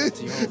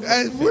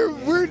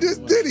 Where does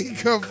Diddy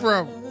come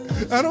from?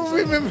 I don't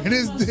remember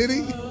this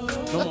Diddy.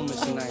 No more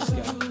Mr. Nice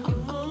Guy.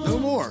 No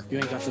more. You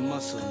ain't got the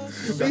muscle.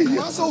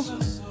 Muscle.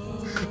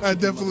 I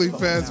definitely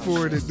fast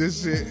forwarded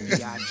this shit.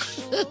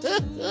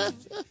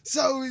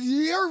 So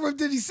you heard what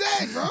did he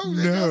say, bro? No.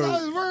 That's how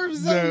his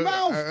words out his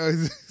mouth.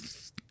 No,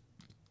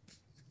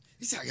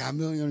 He said, I got $1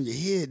 million on your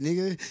head,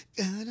 nigga.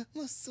 Got a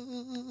muscle.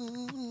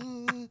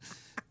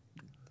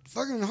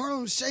 Fucking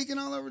Harlem shaking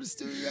all over the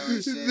studio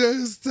and shit.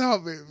 no,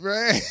 stop it,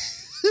 right?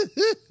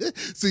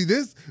 See,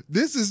 this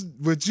is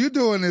what you're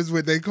doing is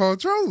what they call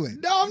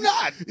trolling. No, I'm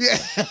not. Yeah.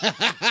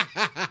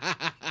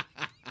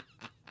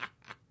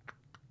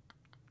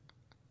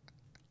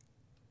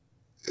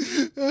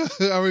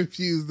 I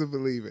refuse to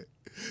believe it.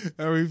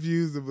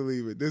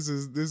 This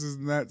is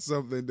not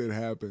something that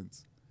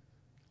happens.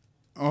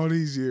 All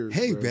these years.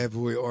 Hey, bro. bad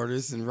boy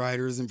artists and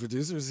writers and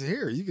producers,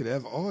 here, you could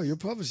have all your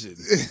publishing.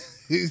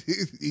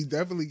 He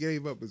definitely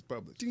gave up his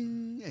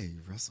publishing. Ding. Hey,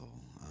 Russell,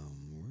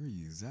 where are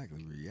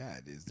you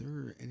at? Is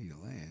there any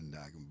land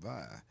I can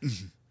buy?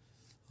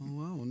 Oh,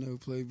 I don't know,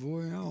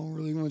 Playboy. I don't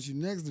really want you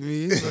next to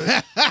me.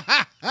 But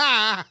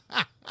I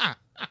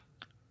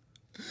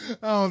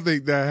don't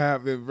think that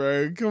happened,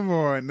 bro. Come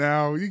on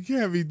now. You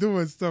can't be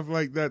doing stuff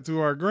like that to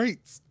our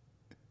greats.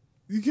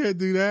 You can't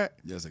do that.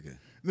 Yes, I can.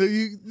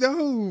 We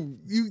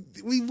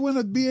want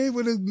to be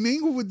able to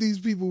mingle with these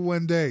people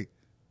one day.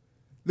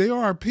 They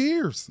are our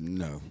peers.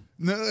 No.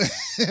 No.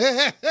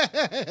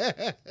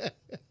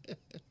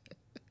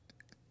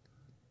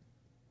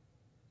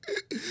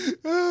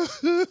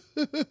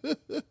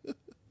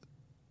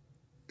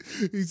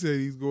 He said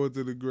he's going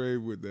to the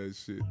grave with that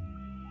shit.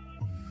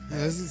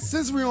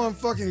 Since we're on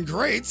fucking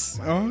greats,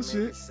 Oh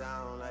shit.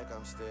 Sound like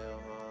I'm still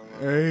hung.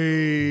 That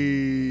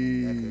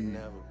Hey. could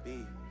never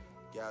be.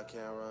 Y'all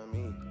can't run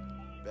me.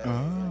 Better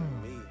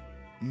than me.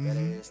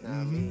 Better it's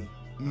not me.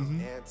 I'm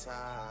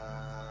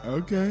anti.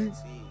 Okay.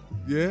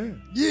 Yeah.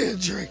 yeah,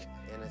 Drake.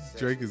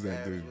 Drake is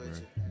that dude, bro.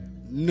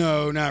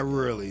 No, not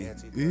really. He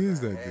is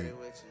that dude.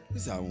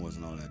 This album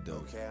wasn't all that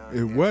dope.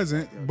 It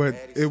wasn't, but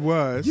it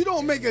was. You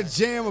don't make a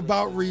jam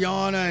about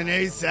Rihanna and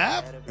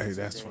ASAP. Hey,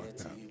 that's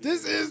fucked up.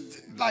 This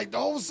is like the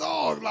whole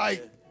song.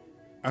 Like,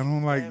 I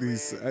don't like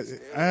these.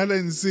 I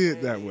didn't see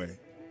it that way.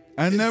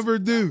 I never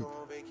do.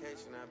 On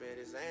vacation, I bet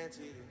it's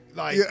auntie.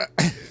 like Yeah.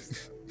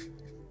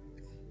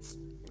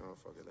 Oh,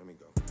 fuck it, let me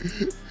go.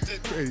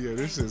 Yeah,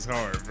 this shit's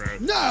hard, bro.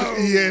 no.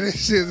 Yeah,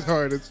 this shit's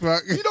hard as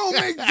fuck. You don't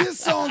make diss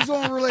songs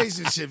on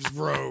relationships,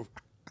 bro.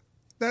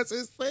 That's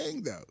his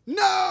thing, though.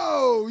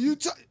 No,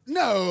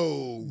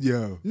 no,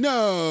 Yo.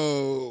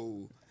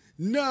 no.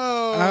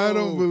 I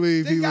don't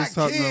believe They he got was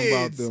talking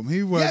kids. about them.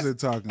 He wasn't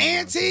talking about them.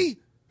 Auntie?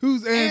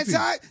 Who's Auntie?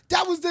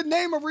 That was the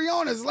name of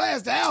Rihanna's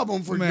last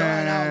album, for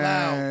crying out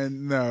loud.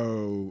 Man,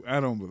 no,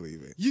 I don't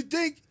believe it. You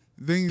think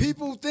Things-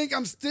 people think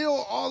I'm still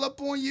all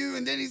up on you,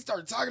 and then he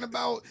started talking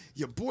about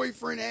your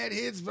boyfriend had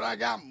hits, but I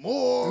got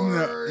more.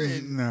 No,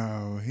 and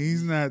no,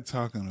 he's not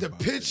talking the about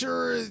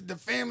picture, the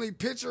family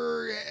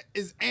picture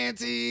is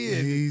Auntie. that.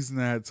 And He's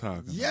not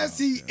talking yes,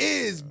 about he that.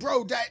 is,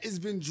 bro. That has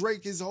been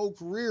Drake his whole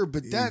career,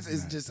 but that He's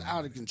is not just talking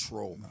out of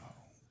control.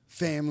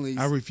 Families,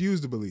 I refuse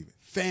to believe it.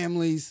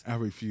 families, I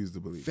refuse to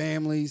believe it.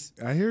 families,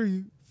 I hear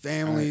you.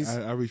 families,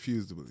 I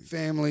refuse to believe it.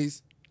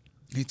 families.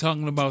 He's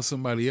talking about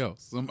somebody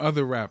else, some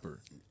other rapper,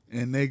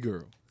 and they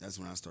girl. That's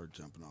when I started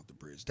jumping off the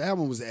bridge. That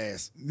one was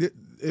ass.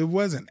 It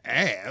wasn't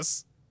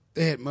ass.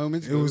 They had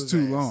moments. It but was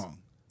too ass. long.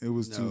 It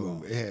was No, too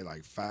long. it had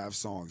like 5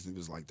 songs. It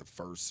was like the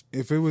first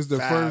If it was the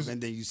 5, first,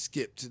 and then you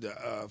skip to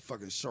the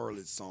fucking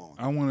Charlotte song.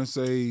 I want to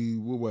say,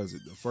 what was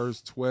it? The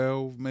first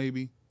 12,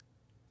 maybe.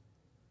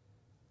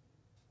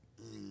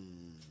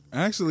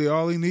 Actually,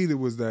 all he needed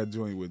was that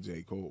joint with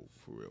J. Cole,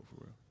 for real,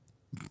 for real.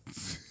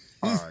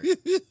 All right,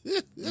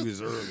 you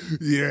was early.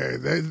 Yeah,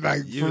 that's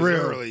like You for was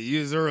real. early. You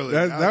was early.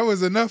 That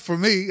was enough for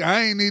me.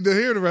 I ain't need to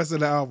hear the rest of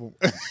the album,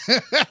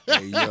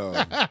 Hey,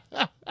 yo,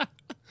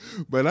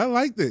 but I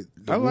liked it.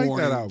 the I like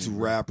warning that album. to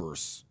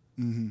rappers.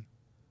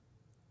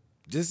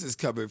 This is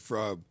coming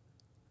from.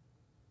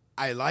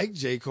 I like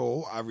J.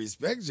 Cole. I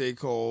respect J.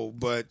 Cole,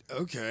 but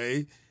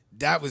okay,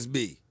 that was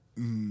me.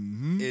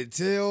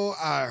 Until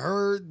I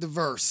heard the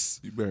verse.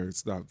 You better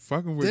stop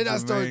fucking with. Then I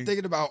Jermaine. started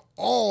thinking about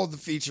all the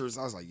features.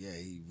 I was like, yeah,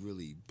 he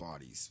really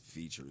bodies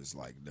features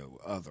like no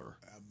other.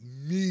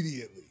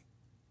 immediately.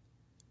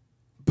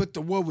 But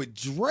the one with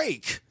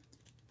Drake,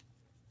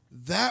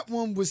 that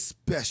one was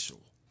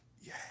special.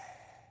 Yeah.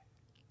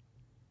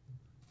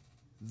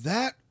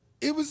 That,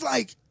 it was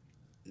like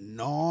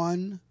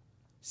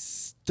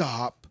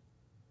non-stop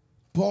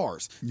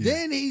bars.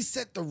 Then he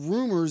set the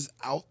rumors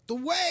out the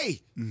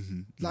way.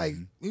 Like,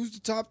 who's the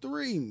top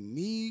 3?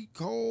 Me,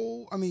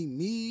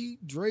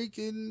 Drake,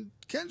 and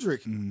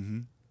Kendrick.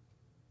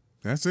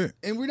 That's it.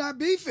 And we're not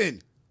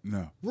beefing.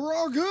 No. We're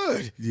all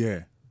good.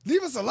 Yeah.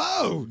 Leave us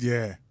alone.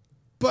 Yeah.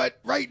 But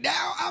right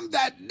now, I'm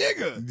that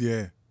nigga.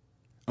 Yeah.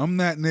 I'm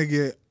that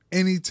nigga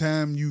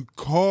anytime you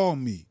call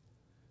me.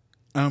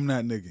 I'm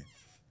that nigga.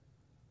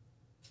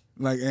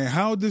 Like, and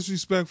how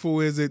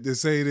disrespectful is it to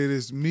say that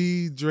it's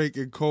me, Drake,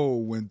 and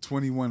Cole when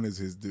 21 is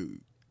his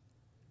dude?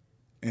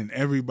 And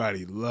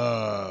everybody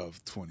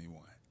loved 21.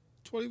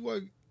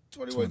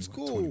 21's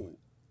cool.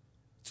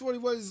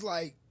 21 is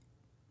like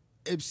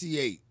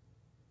MC8.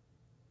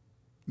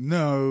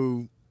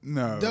 No.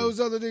 Those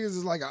other niggas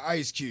is like an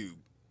Ice Cube.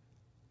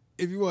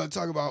 If you want to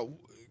talk about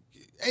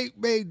 8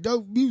 made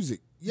dope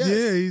music. Yes.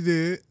 Yeah, he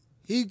did.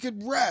 He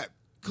could rap.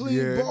 Clean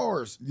Yeah.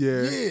 bars.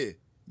 Yeah. Yeah.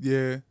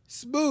 Yeah.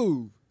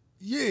 Smooth.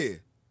 Yeah.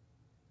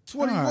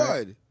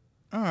 21.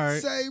 All right.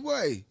 Same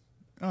way.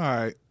 All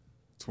right.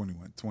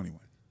 21.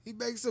 He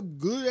makes some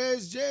good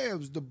ass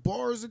jams. The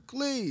bars are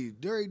clean.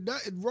 There ain't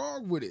nothing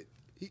wrong with it.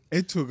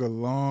 It took a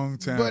long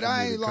time But for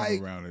I me to ain't come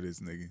like- around to this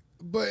nigga.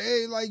 But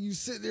it ain't like you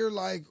sit there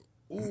like,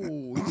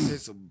 ooh, he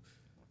said some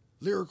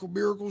lyrical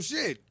miracle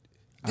shit.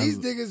 These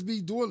niggas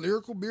be doing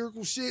lyrical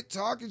miracle shit,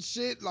 talking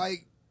shit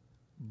like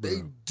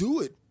they do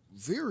it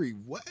very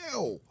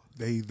well.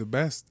 They the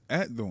best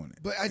at doing it.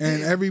 But I and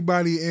think-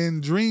 everybody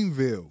in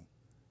Dreamville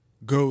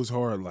goes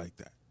hard like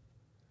that.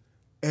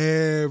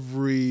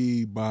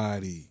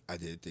 Everybody. I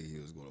didn't think he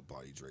was going to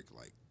body Drake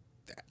like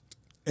that.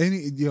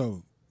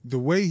 The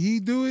way he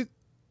do it,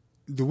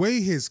 the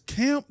way his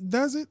camp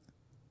does it,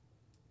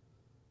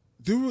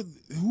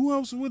 who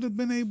else would have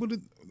been able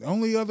to? The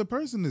only other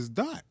person is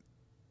Dot.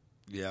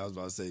 Yeah, I was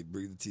about to say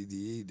bring the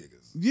TDE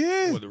niggas.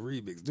 Yeah. Or the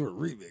remix. Do a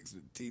remix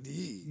with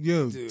TDE.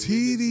 Yo, Do a remix with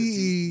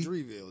TDE,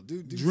 Dreamville. Do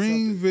something.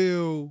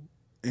 Dreamville,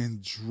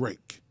 and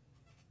Drake.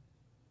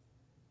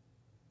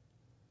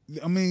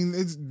 I mean,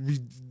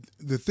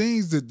 the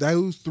things that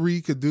those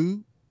three could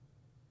do.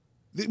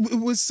 It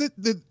would sit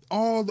that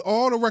all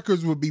the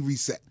records would be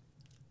reset.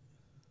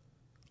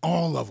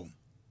 All of them.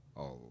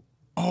 Oh,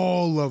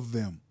 All of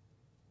them.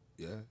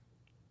 yeah.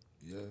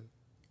 Yeah.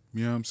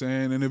 You know what I'm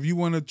saying? And if you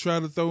want to try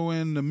to throw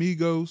in the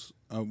Migos,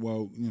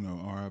 well, you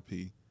know,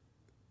 R.I.P.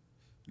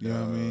 You know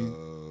what I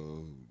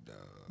mean?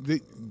 No.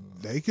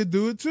 They could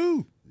do it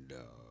too. No.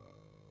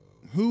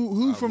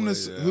 Who I from would-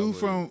 the I who would-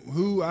 from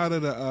who out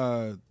of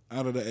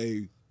the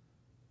A?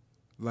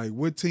 Like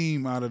what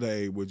team out of the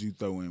A would you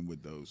throw in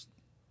with those?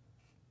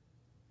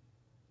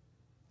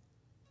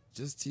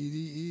 Just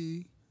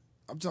TDE.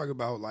 I'm talking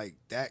about like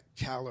that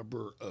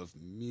caliber of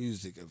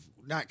music, of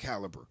not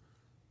caliber,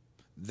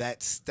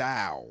 that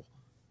style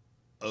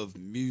of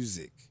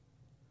music.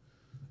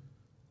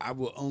 I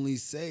will only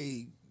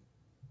say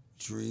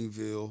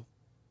Dreamville,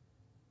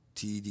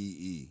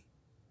 TDE.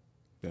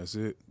 That's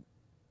it.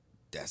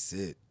 That's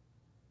it.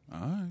 All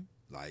right.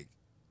 Like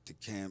the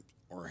camp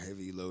are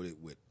heavy loaded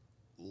with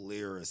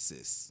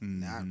lyricists,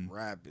 not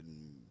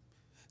rapping.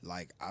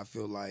 Like I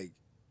feel like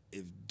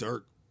if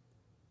Dirk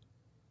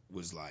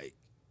was like,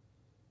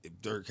 if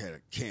Dirk had a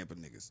camp of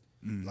niggas,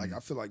 like I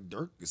feel like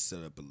Dirk could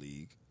set up a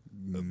league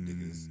of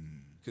niggas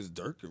because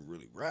Dirk can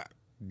really rap,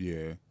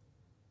 Yeah.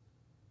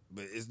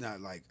 but it's not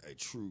like a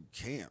true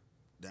camp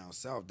down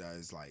south that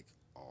is like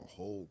a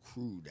whole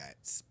crew that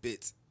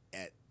spits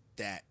at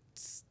that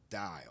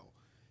style,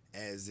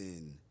 as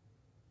in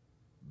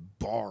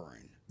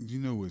barring. You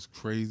know what's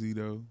crazy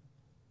though?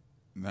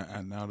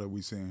 Now that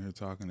we sitting here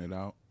talking it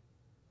out,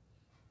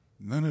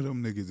 none of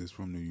them niggas is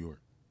from New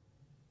York.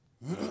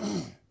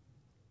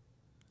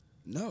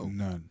 No,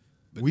 None.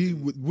 But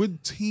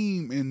What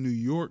team in New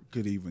York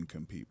could even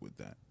compete with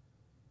that?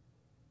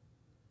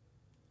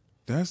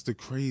 That's the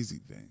crazy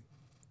thing.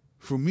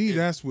 For me,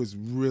 that's what's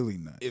really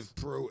nuts. if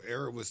Pro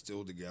Era was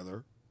still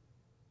together,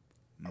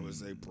 I would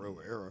say Pro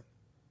Era.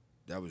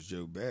 That was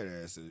Joe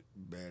Badass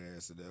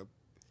it up.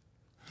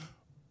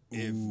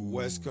 If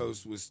West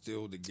Coast was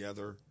still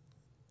together,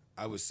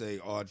 I would say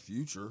Odd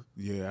Future.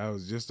 Yeah, I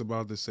was just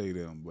about to say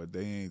them, but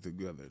they ain't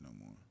together no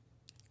more.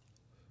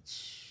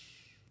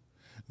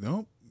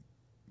 Nope.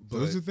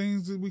 Those But- are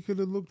things that we could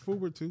have looked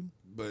forward to.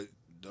 But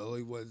the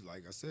only ones,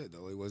 like I said, the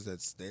only ones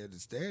that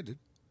standard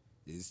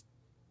is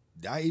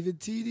not even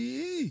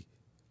TDE.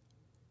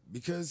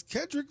 Because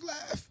Kendrick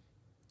left.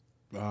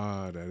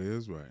 Ah, that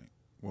is right.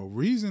 Well,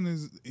 Reason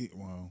is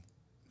well.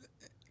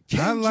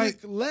 Kendrick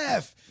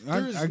left.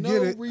 There's I no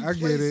get it. I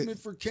get replacement it.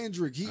 for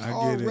Kendrick. He I get it.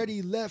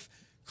 already left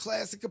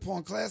classic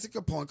upon classic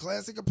upon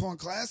classic upon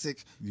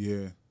classic.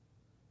 Yeah.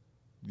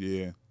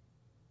 Yeah.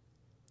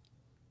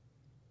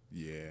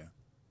 Yeah.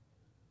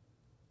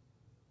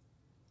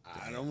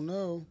 I don't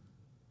know.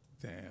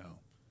 Damn.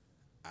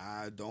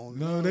 I don't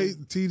know. No,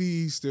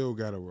 TDE still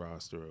got a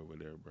roster over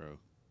there, bro.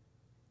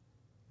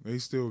 They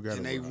still got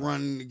and a they roster.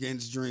 run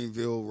against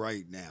Dreamville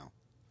right now.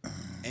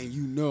 And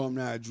you know I'm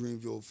not a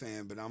Dreamville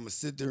fan, but I'm going to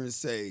sit there and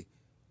say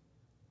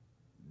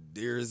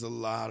there's a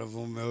lot of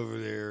them over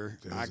there.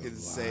 There's I a can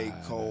say lot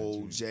of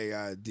Cole,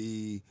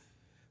 JID,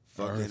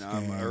 fucking Earth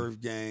Gang.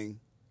 Earth Gang.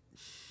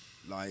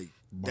 Like,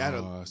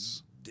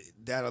 Boss,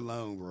 that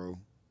alone, bro.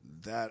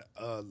 That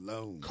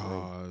alone, bro.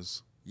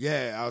 Cause.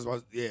 Yeah, I was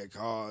about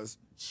Cause.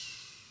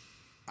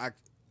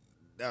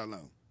 That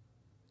alone.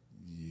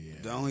 Yeah.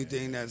 The only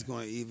thing that's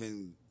going to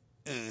even,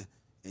 and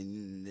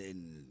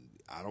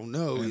I don't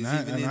know, And is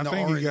I, even and in I the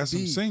think R&B. he got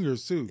some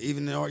singers too.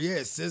 Even though,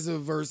 SZA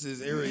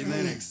versus Ari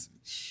Lennox.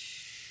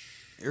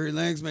 Ari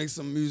Lennox makes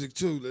some music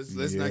too. Let's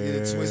not get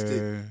it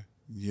twisted.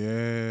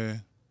 Yeah.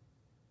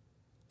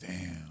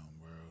 Damn,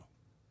 bro.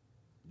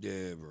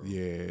 Yeah, bro.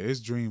 Yeah, it's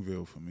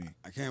Dreamville for me.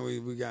 I can't wait.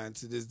 We got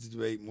into this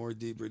debate more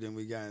deeper than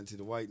we got into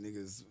the white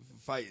niggas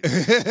fighting.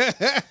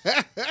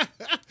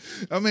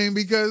 I mean,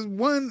 because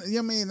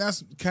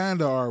that's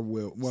kind of our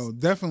well,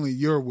 definitely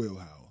your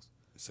wheelhouse.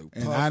 So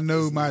And Puff I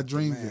know is my not the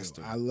Dreamville.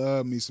 master. I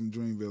love me some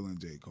Dreamville and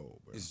J. Cole,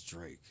 bro. It's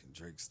Drake.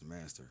 Drake's the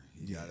master.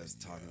 He got us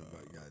talking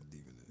about got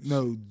deep in this.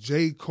 No,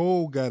 J.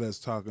 Cole got us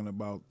talking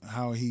about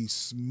how he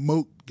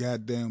smoked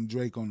goddamn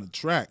Drake on the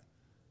track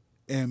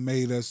and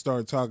made us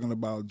start talking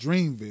about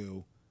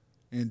Dreamville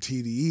and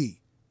TDE.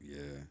 Yeah.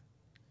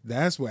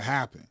 That's what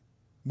happened.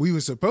 We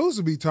were supposed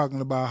to be talking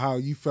about how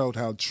you felt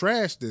how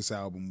trash this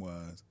album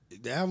was,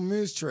 The album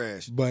is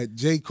trash. but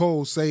J.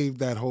 Cole saved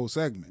that whole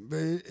segment. But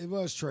it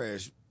was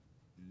trash.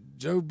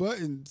 Joe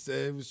Button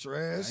said it was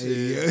trash.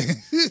 Yeah.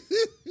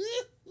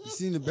 You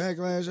seen the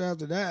backlash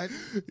after that.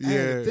 I had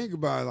Yeah. to think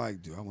about it,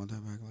 like, do I want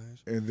that backlash?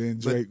 And then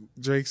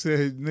Drake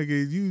said,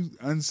 "Nigga, you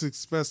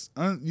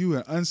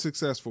an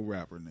unsuccessful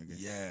rapper, nigga."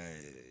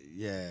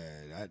 Yeah.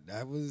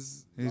 That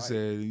was. He like,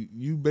 said,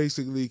 "You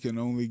basically can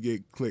only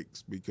get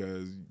clicks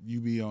because you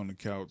be on the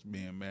couch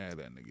being mad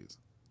at niggas."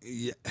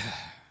 yeah.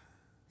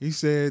 He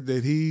said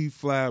that he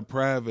fly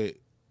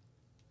private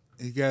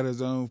he got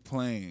his own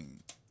plane,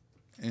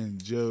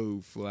 and Joe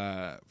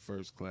fly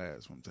first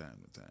class from time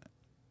to time.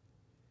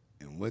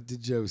 And what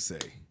did Joe say?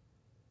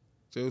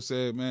 Joe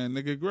said, "Man,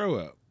 nigga, grow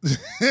up."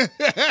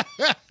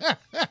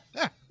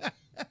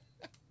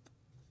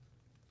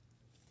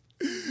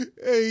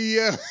 Hey,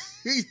 yeah.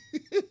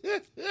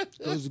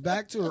 Goes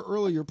back to an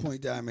earlier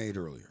point that I made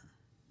earlier.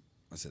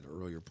 I said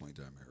earlier point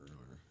that I made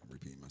earlier. I'm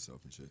repeating myself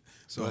and shit.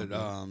 So,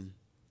 But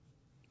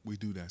we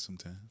do that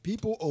sometimes.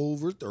 people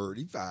over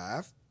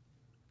 35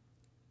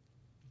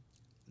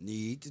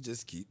 need to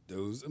just keep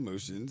those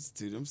emotions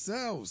to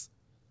themselves.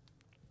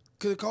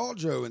 Could have called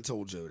Joe and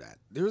told Joe that.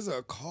 There's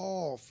a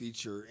call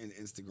feature in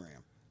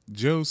Instagram.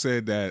 Joe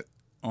said that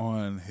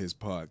on his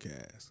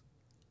podcast.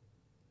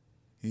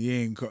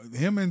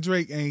 Him and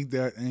Drake ain't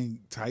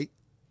tight.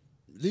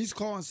 At least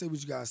call and say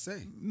what you gotta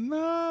say.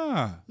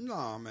 Nah.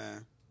 Nah,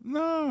 man.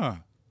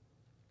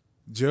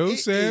 Joe It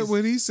said is-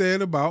 what he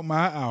said about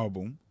my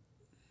album.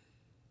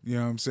 You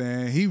know what I'm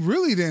saying? He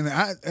really didn't.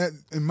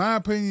 In my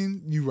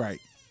opinion, you right.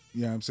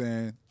 You know what I'm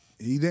saying?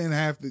 He didn't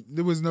have to.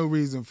 There was no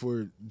reason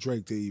for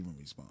Drake to even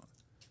respond.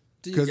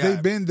 Then you Because got-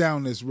 they've been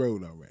down this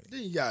road already.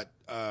 Then you got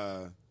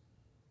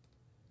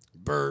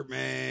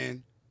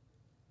Birdman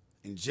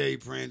and Jay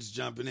Prince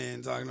jumping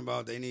in talking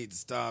about they need to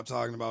stop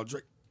talking about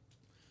Drake.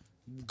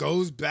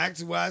 Goes back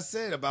to what I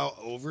said about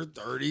over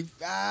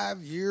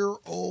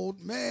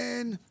 35-year-old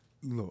men.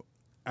 Look,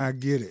 I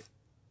get it.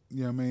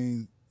 You know what I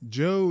mean?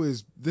 Joe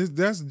is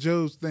that's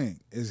Joe's thing,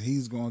 is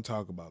he's gonna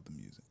talk about the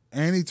music.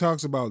 And he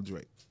talks about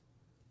Drake.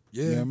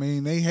 Yeah. You know what I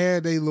mean? They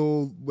had their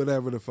little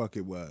whatever the fuck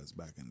it was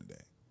back in the day.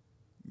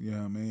 You know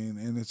what I mean?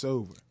 And it's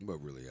over. What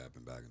really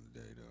happened back in the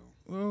day, though?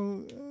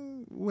 Well,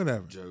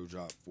 whatever. Joe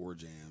dropped 4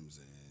 jams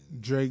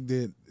and Drake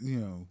did,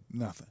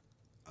 nothing.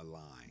 a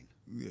line.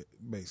 Yeah,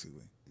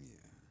 basically. Yeah.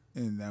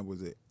 And that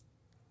was it.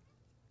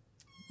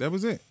 That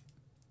was it.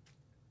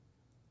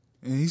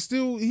 And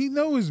he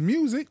know his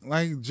music.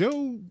 Like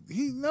Joe,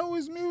 he know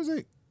his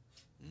music.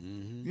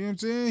 Mm-hmm. You know what I'm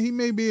saying? He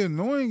may be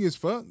annoying as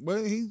fuck,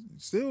 but he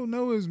still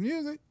know his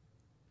music.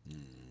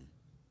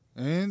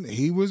 And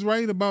he was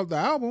right about the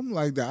album.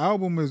 Like the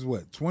album is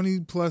 20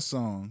 plus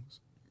songs.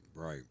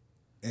 Right.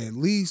 At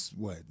least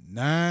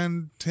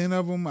 9, 10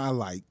 of them I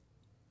like.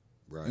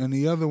 Right. And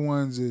the other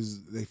ones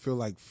they feel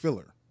like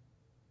filler.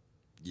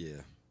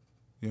 Yeah.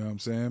 You know what I'm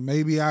saying?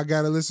 Maybe I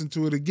got to listen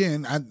to it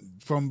again.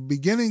 From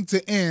beginning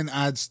to end,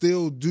 I'd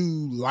still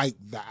do like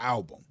the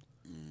album.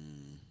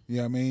 You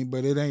know what I mean?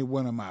 But it ain't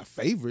one of my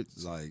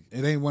favorites. Like,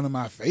 It ain't one of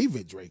my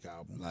favorite Drake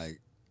albums. like,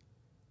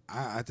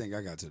 I think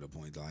I got to the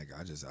point like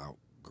I just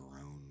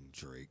outgrown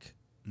Drake.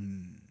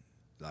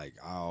 Like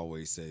I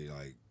always say,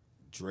 like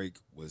Drake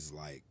was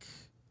like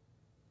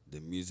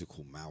the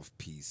musical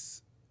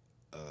mouthpiece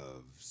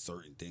of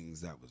certain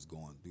things that was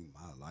going through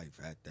my life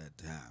at that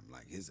time.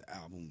 Like his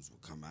albums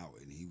would come out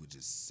and he would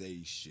just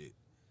say shit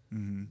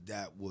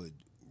that would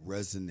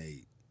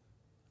resonate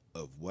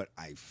of what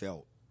I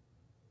felt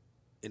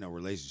in a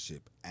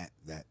relationship at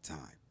that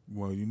time.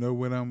 Well, you know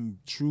what I'm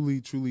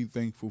truly, truly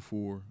thankful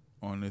for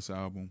on this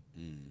album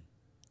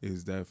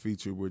is that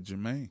feature with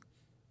Jermaine.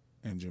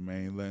 And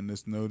Jermaine letting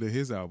us know that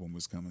his album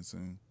was coming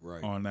soon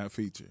Right. on that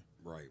feature,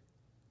 Right.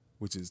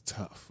 which is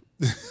tough.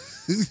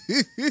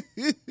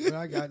 But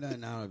I got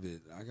nothing out of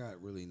it. I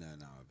got really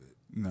nothing out of it.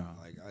 No,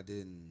 Like I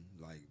didn't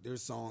like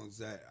there's songs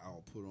that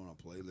I'll put on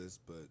a playlist,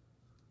 but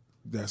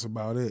that's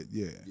about it.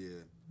 Yeah. yeah.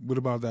 What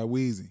about that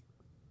Wheezy?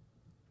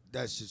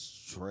 That's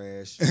just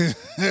trash.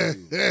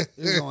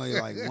 There's only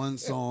like one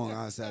song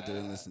I sat there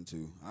and listened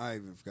to. I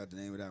even forgot the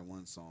name of that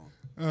one song.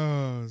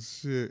 Oh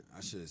shit!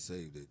 I should have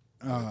saved it.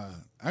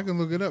 I can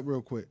look it up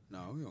real quick. No,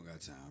 we don't got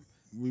time.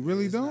 We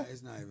really It's don't. Not,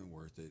 it's not even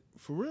worth it.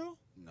 For real?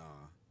 Nah.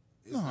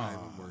 It's not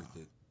even Nah. worth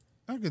it.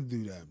 I can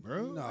do that,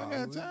 bro. Nah, I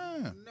got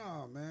time.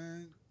 No,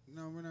 man.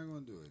 No, we're not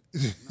gonna do it.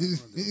 Not gonna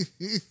do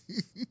it.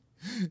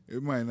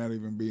 It might not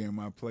even be in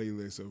my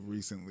playlist of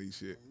recently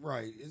shit.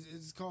 Right.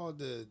 It's called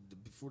the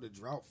Before the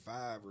Drought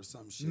 5 or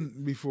some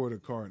shit. Before the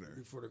Carter.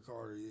 Before the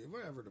Carter,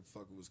 whatever the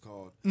fuck it was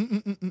called.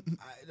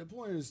 The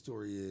point of the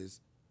story is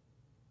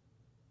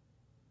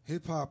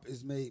hip hop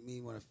has made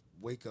me want to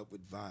wake up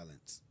with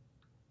violence.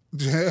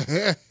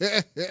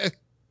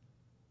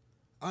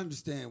 I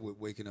understand what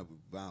waking up with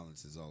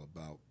violence is all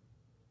about.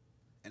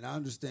 And I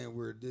understand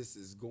where this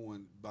is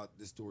going, about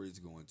this story is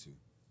going to.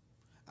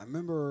 I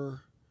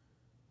remember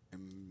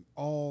in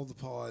all the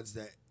pods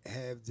that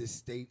have this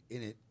state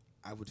in it,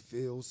 I would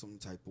feel some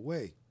type of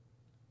way.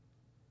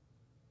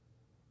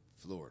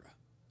 Florida.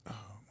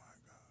 Oh my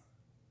God.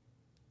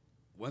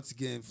 Once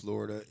again,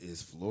 Florida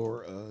is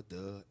Florida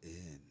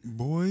in.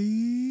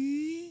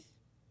 Boy.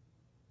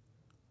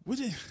 What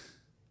is...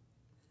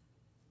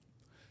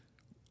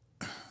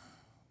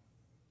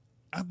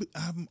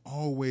 I'm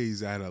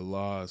always at a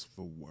loss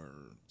for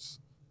words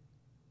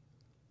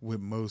with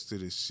most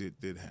of the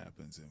shit that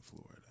happens in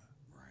Florida.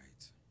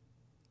 Right.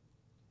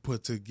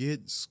 But to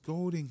get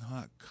scalding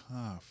hot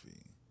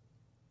coffee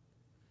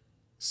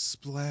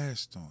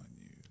splashed on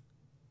you,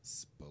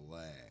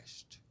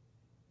 Splashed.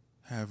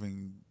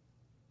 having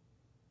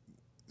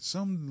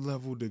some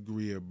level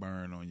degree of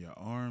burn on your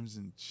arms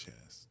and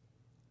chest.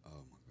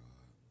 Oh my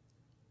God.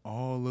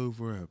 All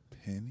over a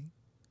penny?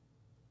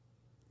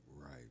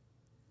 Right.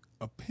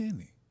 A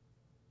penny.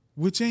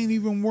 Which ain't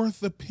even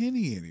worth a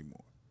penny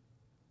anymore.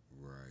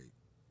 Right.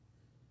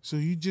 So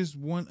you just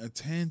want a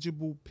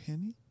tangible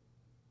penny?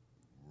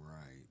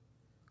 Right.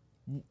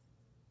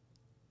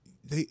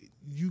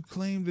 You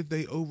claim that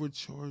they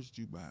overcharged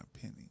you by a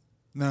penny.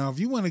 Now, if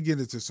you want to get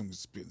into some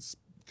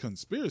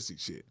conspiracy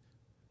shit,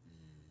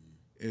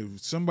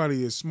 if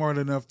somebody is smart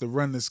enough to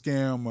run the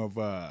scam of,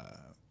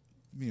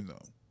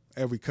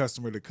 every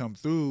customer to come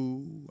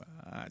through,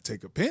 I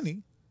take a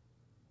penny.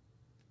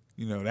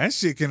 That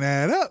shit can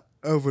add up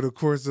over the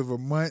course of a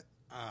month.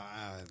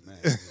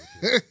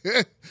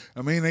 Man.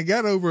 I mean, they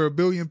got over 1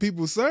 billion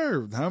people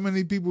served. How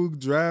many people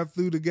drive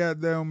through the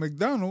goddamn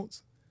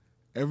McDonald's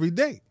every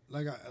day?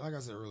 Like I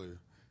said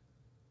earlier,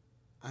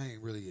 I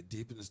ain't really get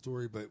deep in the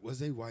story, but was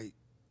they white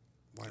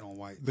on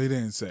white? They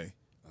didn't say.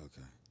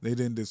 Okay. They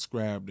didn't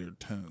describe their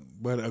tone.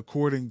 But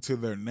according to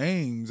their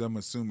names, I'm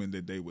assuming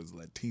that they was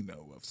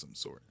Latino of some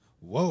sort.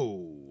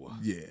 Whoa.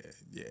 Yeah.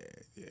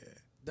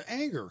 The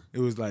anger. It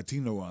was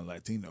Latino on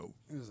Latino.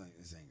 It was like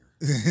this anger.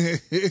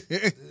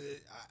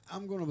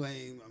 I'm going to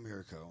blame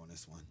America on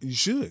this one. You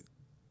should.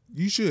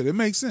 It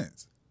makes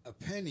sense. A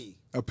penny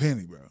A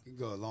penny, bro. can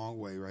go a long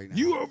way right now.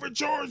 You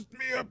overcharged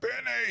me a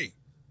penny.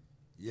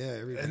 Yeah,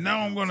 everything. And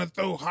now I'm going to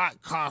throw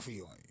hot coffee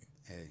on you.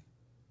 Hey.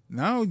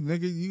 Now,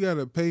 nigga, you got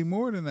to pay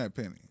more than that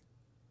penny.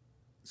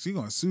 She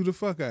going to sue the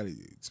fuck out of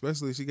you.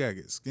 Especially if she got to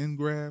get skin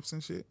grafts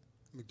and shit.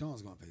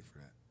 McDonald's going to pay for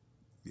that.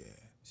 Yeah.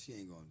 She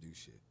ain't going to do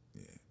shit.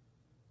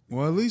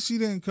 Well, at least she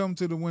didn't come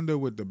to the window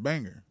with the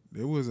banger.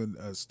 There was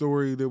a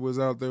story that was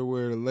out there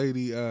where the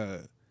lady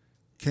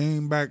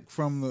came back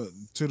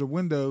to the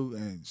window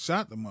and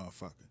shot the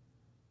motherfucker.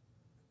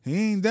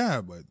 He ain't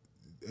died, but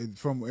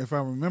if I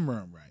remember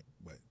him right,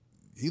 but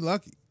he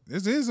lucky.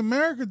 This is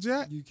America,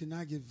 Jack. You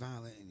cannot get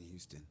violent in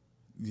Houston.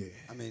 Yeah.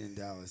 I mean, in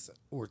Dallas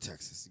or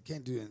Texas. You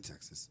can't do it in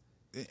Texas.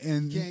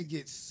 And You can't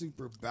get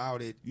super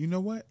bouted you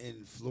know what?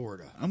 in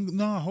Florida.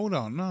 Hold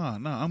on.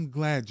 No. I'm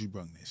glad you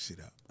brought that shit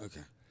up.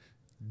 Okay.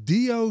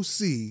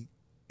 DOC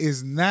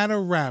is not a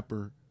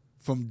rapper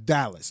from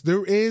Dallas.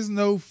 There is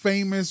no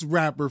famous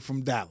rapper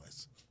from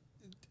Dallas.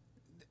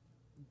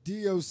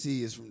 DOC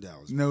is from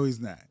Dallas. No,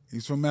 he's not.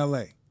 He's from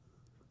LA.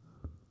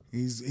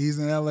 He's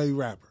an LA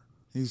rapper.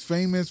 He's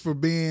famous for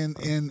being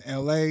in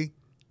LA.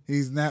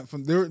 He's not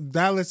from there.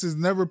 Dallas has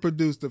never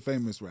produced a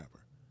famous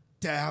rapper.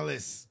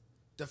 Dallas.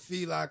 The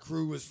Fela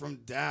Crew was from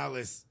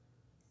Dallas.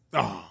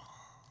 Oh.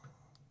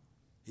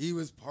 He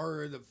was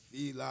part of the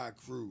Fela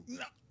Crew.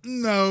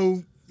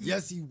 No.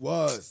 Yes, he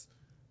was.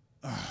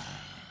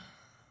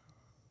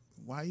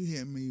 Why you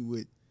hitting me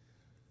with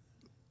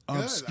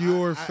Good.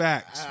 obscure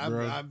facts,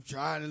 bro? I'm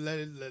trying to let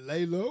it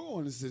lay low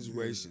on the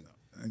situation.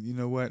 You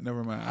know what?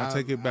 Never mind. I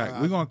take it back.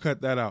 We're going to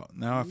cut that out.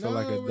 Now I feel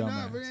like a we're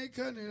not. dumbass. We ain't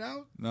cutting it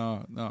out.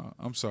 No.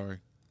 I'm sorry.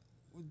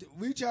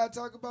 We tried to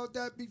talk about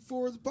that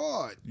before the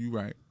pod. You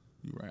right.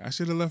 I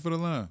should have left it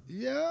alone.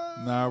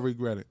 Yeah. Now I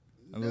regret it.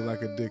 I look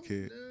like a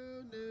dickhead. No.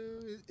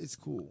 It's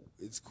cool.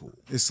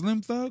 Is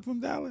Slim Thug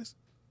from Dallas?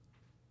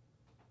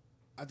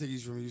 I think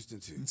he's from Houston,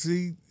 too.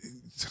 See,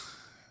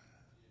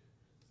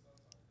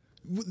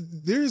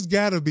 there's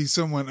got to be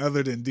someone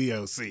other than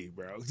DOC,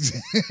 bro.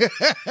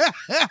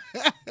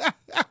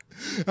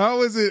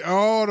 How is it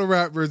all the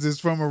rappers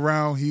is from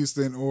around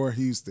Houston or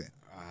Houston?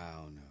 I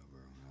don't know, bro.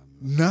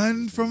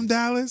 None from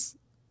Dallas?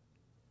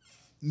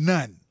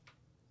 None.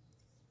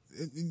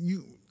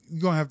 You're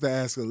going to have to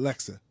ask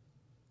Alexa.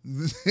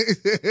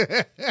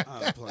 I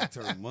unplugged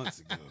her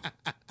months ago.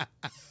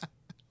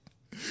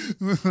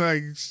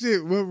 Like,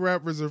 shit, what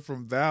rappers are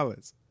from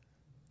Dallas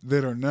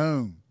that are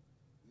known?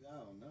 I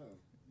don't know.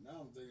 Now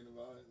I'm thinking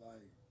about it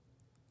like...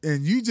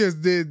 And you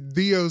just did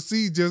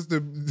DOC just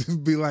to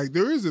be like,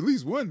 there is at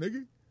least one,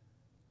 nigga.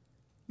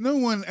 No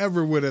one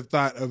ever would have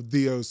thought of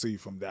DOC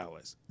from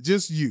Dallas.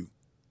 Just you.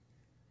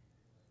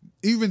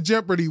 Even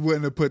Jeopardy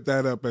wouldn't have put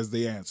that up as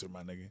the answer,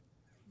 my nigga.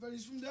 But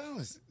he's from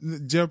Dallas.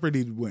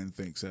 Jeopardy wouldn't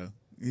think so.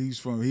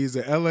 He's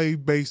an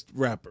LA-based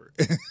rapper.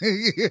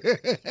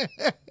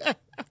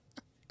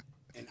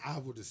 And I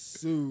would have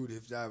sued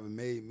if that would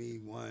made me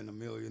won $1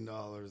 million.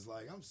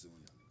 Like, I'm suing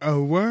him.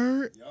 A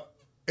word? Yup.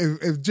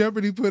 If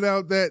Jeopardy put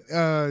out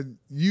that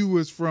you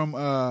was from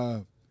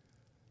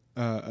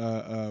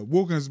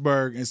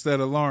Wilkinsburg instead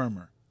of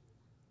Larimer,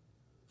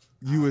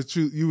 you would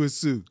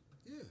sue.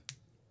 Yeah.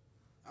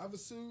 I would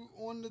sue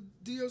on the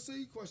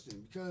DOC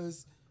question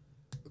because,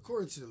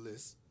 according to the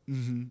list,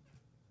 Mm-hmm.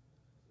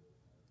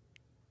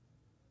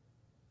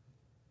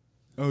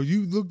 Oh,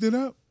 you looked it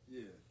up?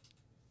 yeah.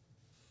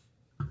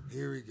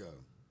 Here we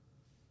go.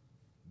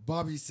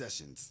 Bobby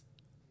Sessions,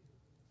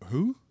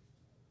 Who?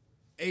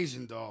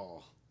 Asian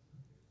Doll,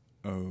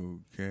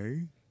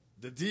 Okay.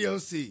 the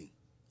DOC,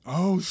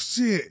 Oh,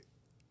 shit.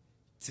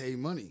 Tay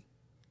Money,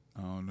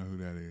 I don't know who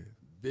that is.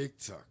 Big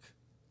Tuck,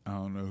 I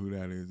don't know who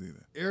that is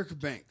either. Erica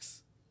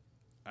Banks,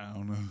 I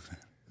don't know who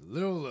that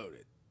Little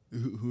Loaded,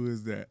 who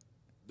is that?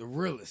 The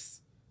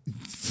Realest,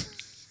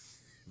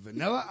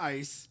 Vanilla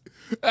Ice,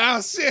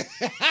 Oh shit!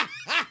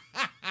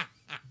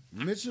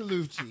 Mr.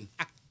 Lucci,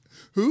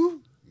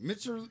 Who?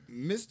 Mr.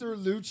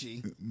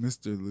 Lucci,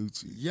 Mr.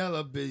 Lucci.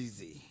 Yella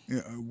Busy,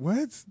 Yeah,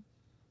 what?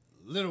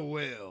 Little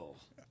Will,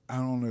 I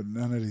don't know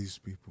none of these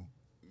people.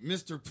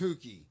 Mr.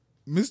 Pookie,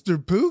 Mr.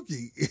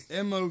 Pookie.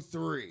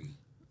 MO3,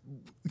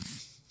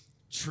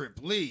 Trip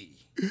Lee,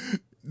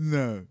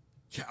 No,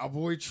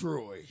 Cowboy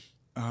Troy,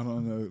 I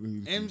don't know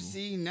these people.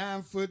 MC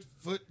 9 Foot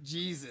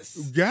Jesus,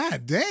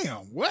 God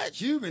damn! What?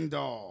 Cuban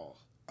Doll,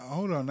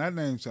 Hold on, that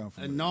name sounds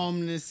familiar.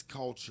 Anonymous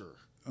Culture,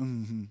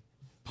 Mm-hmm.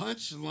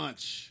 Punch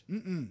Lunch,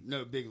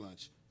 no, Big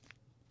Lunch,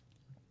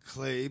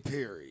 Clay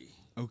Perry,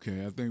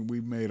 Okay, I think we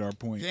made our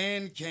point.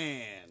 Can,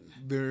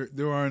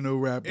 There are no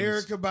rappers.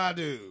 Erica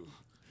Badu,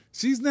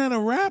 She's not a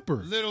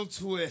rapper. Little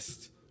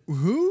Twist,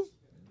 Who?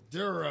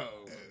 Duro,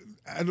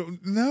 I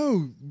don't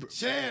know,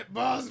 Chad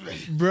Bosman,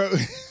 bro.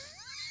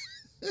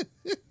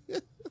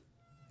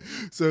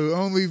 So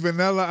only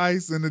Vanilla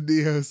Ice and the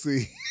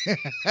DLC.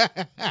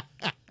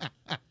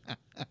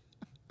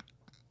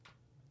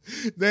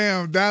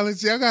 Damn,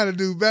 Dallas, y'all got to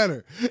do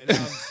better. and I'm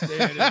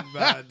standing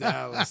by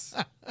Dallas.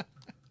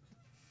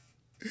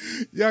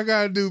 Y'all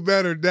got to do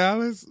better,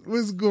 Dallas.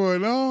 What's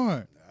going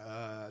on?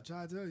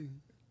 Try to tell you.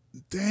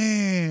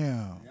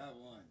 Damn. Got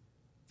one.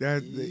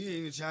 That You didn't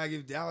even try to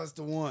give Dallas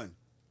the one.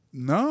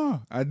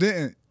 No, I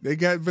didn't. They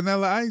got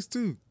Vanilla Ice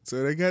too,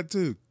 so they got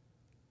two.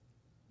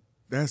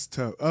 That's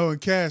tough. Oh, and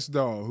Cash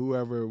Doll,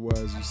 whoever it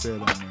was you said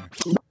on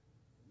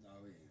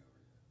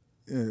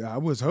there. Yeah, I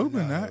was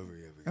hoping not not. over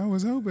yet. I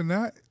was hoping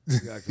not. We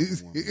got a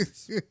couple more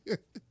minutes. You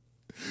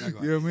know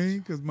what I mean?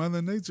 Because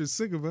Mother Nature's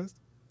sick of us.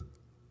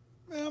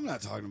 Man, I'm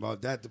not talking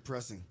about that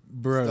depressing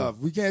Bro. stuff.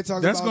 We can't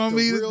talk That's about gonna the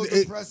be. real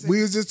depressing.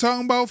 We was just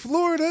talking about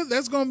Florida.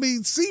 That's gonna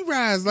be sea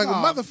rise like a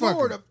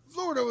motherfucker.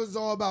 Florida was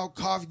all about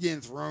coffee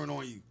getting thrown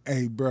on you.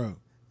 Hey, bro.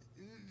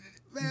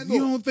 Man, You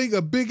look, don't think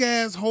a big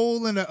ass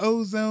hole in the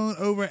ozone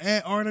over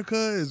Antarctica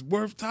is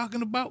worth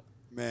talking about?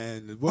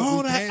 man, what All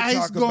we that can't ice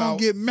talk gonna about,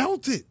 get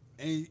melted.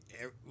 and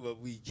what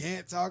we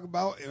can't talk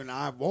about, and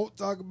I won't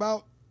talk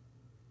about,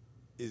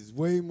 is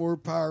way more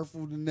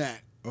powerful than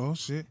that. Oh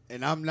shit.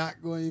 And I'm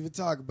not going to even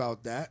talk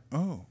about that.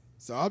 Oh.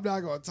 So I'm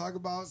not going to talk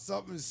about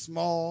something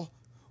small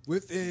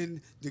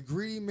within the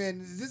greedy man.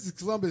 This is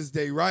Columbus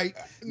Day, right?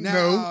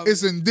 No,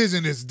 it's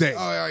Indigenous Day.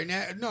 All right,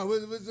 now, no,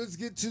 let's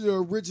get to the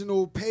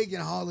original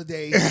pagan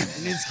holiday, and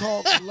it's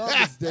called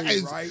Columbus Day,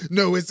 right?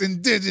 No, it's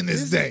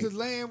Indigenous This Day. is the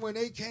land when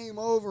they came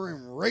over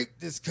and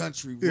raped this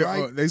country, Yeah, right?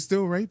 oh, they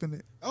still raping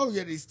it. Oh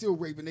yeah, they still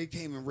raping. They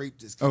came and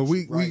raped this Oh,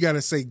 country. we right?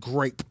 gotta say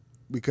grape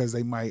because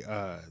they might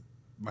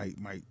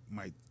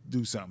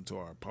do something to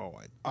our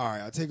pod. All right,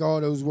 I'll take all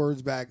those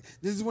words back.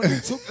 This is when they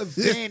took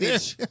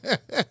advantage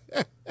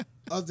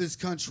of this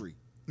country.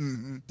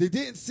 Mm-hmm. They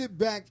didn't sit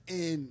back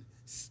and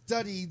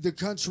study the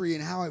country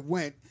and how it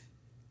went.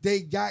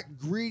 They got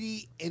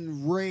greedy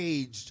and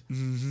raged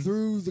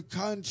through the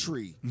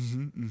country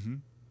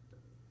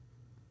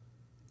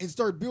and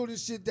started building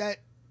shit that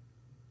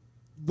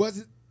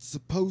wasn't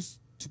supposed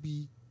to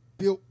be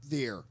built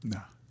there. Nah.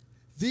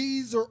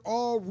 These are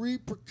all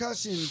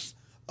repercussions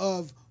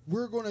of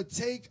we're going to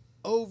take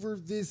over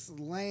this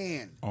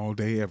land. All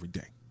day, every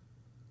day.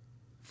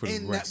 For the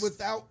And that rest.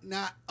 without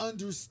not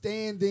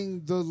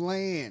understanding the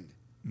land.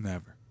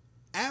 Never.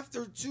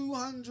 After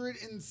 200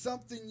 and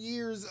something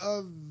years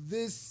of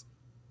this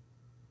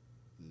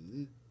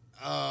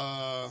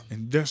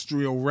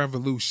Industrial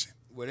Revolution.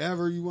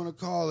 whatever you want to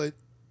call it,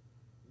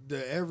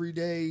 the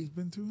everyday, It's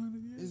been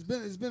 200 years.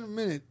 it's been a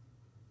minute.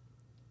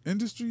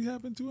 Industry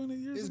happened 200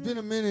 years It's ago? been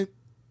a minute.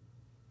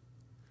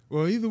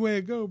 Well, either way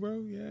it go, bro.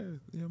 Yeah. You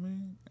know what I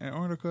mean?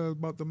 Antarctica is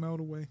about to melt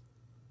away.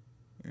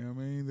 You know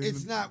what I mean? Then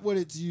It's not what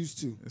it's used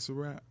to. It's a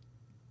wrap.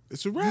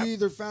 It's a You wrap.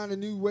 either find a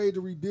new way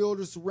to rebuild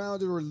or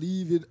surround it or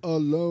leave it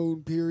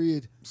alone,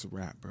 period. It's a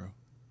wrap, bro.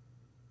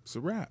 It's a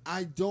wrap.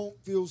 I don't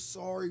feel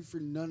sorry for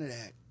none of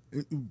that.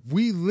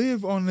 We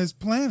live on this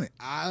planet.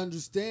 I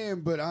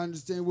understand, but I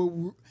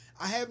understand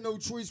I have no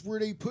choice where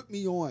they put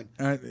me on.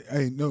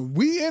 Hey, no,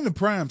 we in the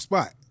prime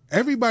spot.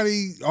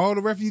 Everybody, all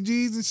the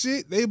refugees and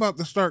shit, they about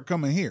to start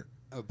coming here.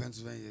 Oh,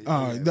 Pennsylvania.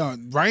 No,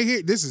 right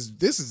here. This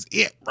is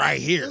it right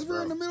here. Because we're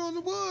bro. in the middle of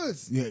the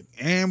woods. Yeah,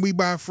 and we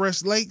by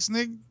fresh lakes,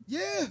 nigga.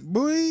 Yeah.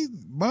 Boy,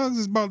 bugs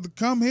is about to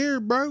come here,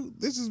 bro.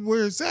 This is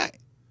where it's at.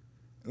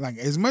 Like,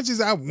 as much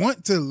as I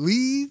want to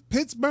leave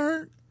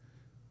Pittsburgh,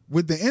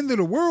 with the end of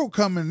the world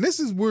coming, this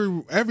is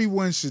where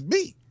everyone should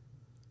be.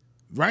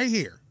 Right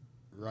here.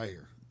 Right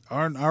here.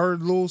 Our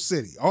little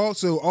city.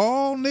 Also,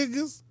 all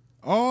niggas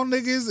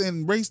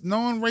and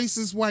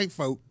non-racist white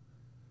folk,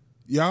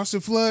 y'all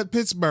should flood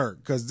Pittsburgh,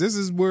 because this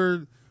is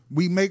where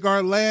we make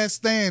our last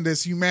stand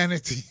as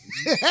humanity.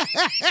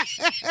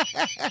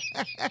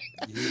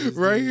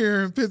 Right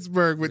here in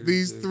Pittsburgh with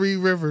these three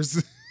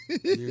rivers.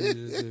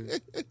 You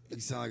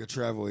sound like a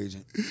travel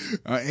agent.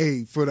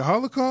 Hey, for the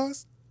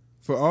Holocaust,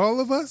 for all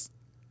of us,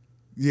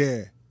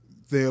 yeah,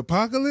 the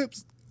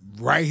apocalypse,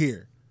 right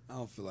here. I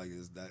don't feel like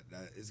it's that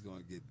it's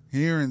gonna get.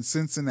 Here in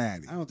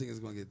Cincinnati. I don't think it's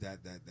gonna get that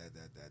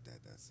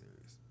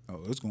serious. Oh,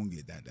 it's gonna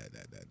get that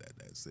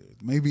serious.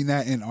 Maybe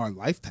not in our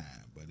lifetime,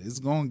 but it's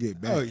gonna get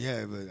bad. Oh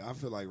yeah, but I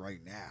feel like right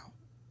now.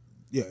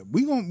 Yeah,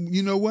 we gonna,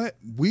 you know what?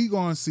 We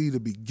gonna see the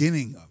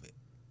beginning of it.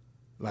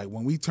 Like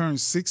when we turn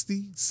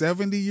 60,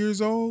 70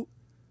 years old,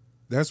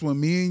 that's when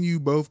me and you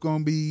both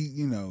gonna be,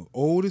 you know,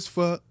 old as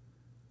fuck,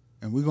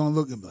 and we're gonna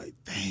look and be like,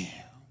 damn,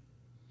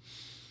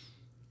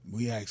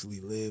 we actually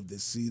lived to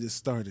see the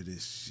start of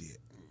this shit.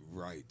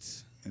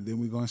 Right. And then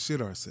we're gonna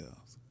shit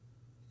ourselves.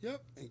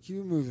 Yep, and keep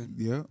moving.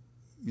 Yep.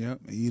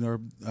 And eat our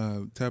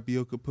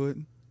tapioca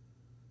pudding.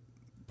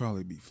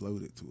 Probably be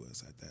floated to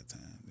us at that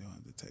time. They don't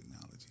have the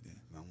technology then.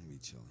 I'm gonna be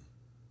chilling.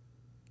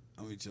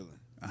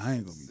 I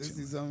ain't gonna be 60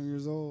 chilling. something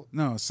years old.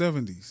 No,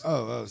 70s.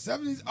 Oh,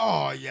 70s.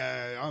 Oh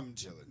yeah, I'm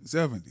chilling.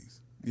 70s.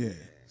 Yeah.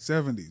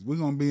 70s. We're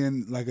gonna be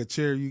in like a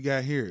chair you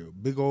got here.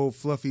 Big old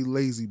fluffy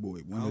lazy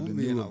boy. One I'm of the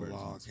gonna be in newer a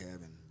versions. log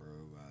cabin, bro.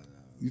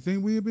 You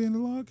think we'll be in the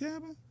log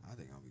cabin? I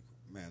think I'll be.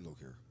 Man, look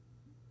here.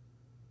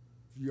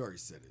 You already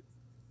said it.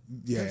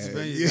 Yeah.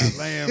 Pennsylvania got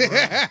land,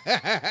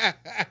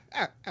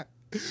 bro.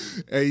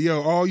 Hey,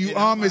 yo, all you And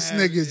I'm Amish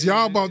gonna have- niggas,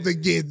 y'all about to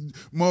get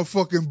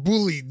motherfucking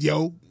bullied,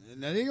 yo.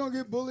 Now they gonna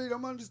get bullied.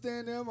 I'm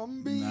understand them.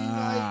 I'm gonna be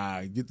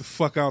Nah, get the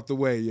fuck out the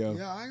way, yo. like,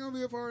 yeah, I ain't gonna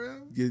be a part of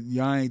them.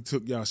 Y'all ain't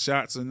took y'all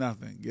shots or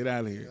nothing. Get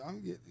out of here. Yeah, I'm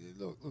getting.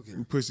 Look We're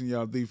here. pushing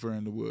y'all deeper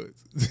in the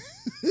woods.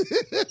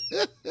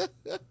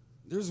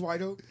 There's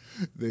White Oak.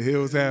 The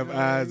hills have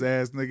eyes,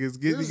 ass niggas.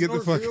 Get There's the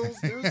North fuck. Hills.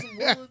 There's some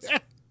woods.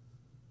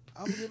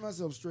 I'm gonna get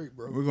myself straight,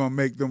 bro. We're gonna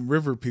make them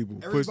river people.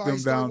 Everybody Push them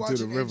start down to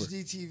the watching river.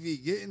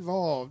 HGTV. Get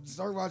involved.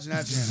 Start watching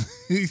that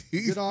channel.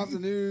 Get off the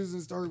news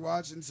and start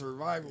watching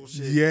survival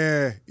shit.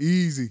 Yeah,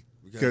 easy.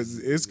 Because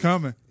it's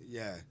coming.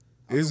 Yeah.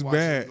 It's been watching,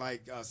 bad.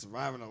 Like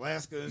Surviving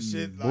Alaska and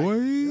shit. Boy,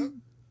 Like,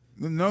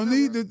 yep. no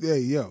need to. Hey,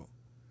 yo.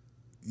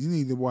 You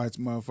need to watch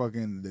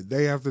motherfucking The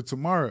Day After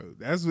Tomorrow.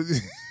 That's what.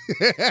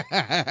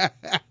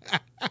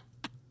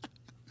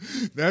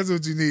 That's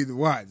what you need to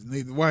watch. You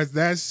need to watch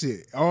that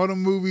shit. All the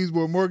movies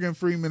where Morgan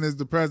Freeman is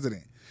the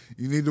president.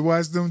 You need to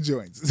watch them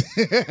joints.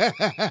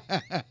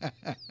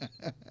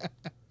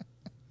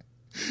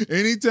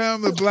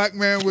 Anytime the black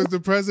man was the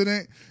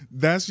president,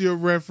 that's your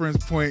reference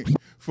point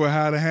for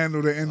how to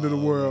handle the end of the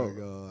world.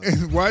 God.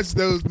 And watch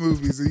those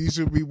movies, and you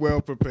should be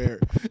well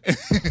prepared.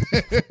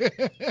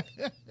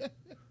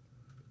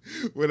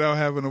 Without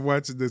having to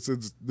watch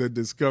the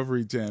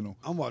Discovery Channel.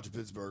 I'm watching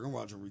Pittsburgh. I'm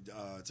watching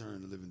Return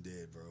of the Living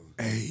Dead, bro.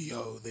 Hey,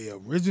 yo, the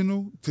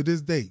original, to this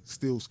day,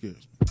 still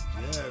scares me.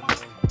 Yeah, bro.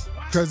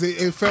 Because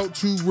it felt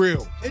too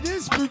real. It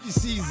is spooky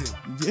season.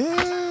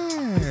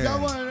 Yeah.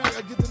 Y'all want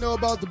to get to know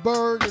about the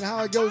Berg and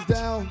how it goes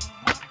down?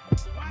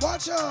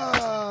 Watch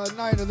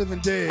Night of the Living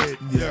Dead,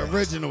 Yeah. the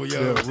original,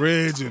 yo. The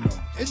original.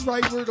 It's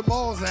right where the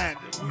mall's at.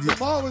 The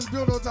mall was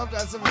built on top of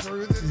that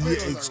cemetery.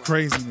 Yeah, it's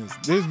craziness.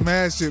 There's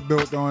mad shit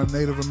built on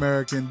Native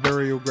American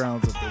burial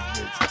grounds of this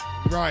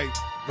bitch. Right.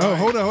 Oh,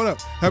 hold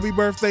up. Happy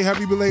birthday,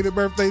 happy belated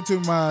birthday to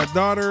my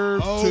daughter,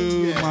 Oh, to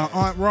yeah. my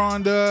Aunt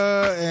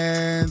Rhonda,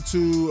 and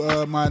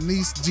to my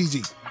niece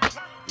Gigi,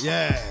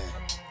 Yeah.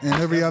 and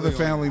every other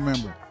Definitely family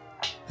member.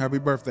 Happy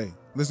birthday.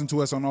 Listen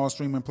to us on all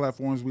streaming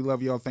platforms. We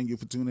love y'all. Thank you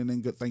for tuning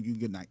in. Thank you.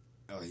 Good night.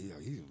 Oh, yeah.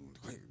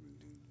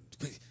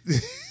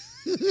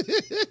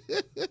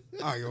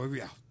 All right, yo,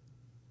 we out.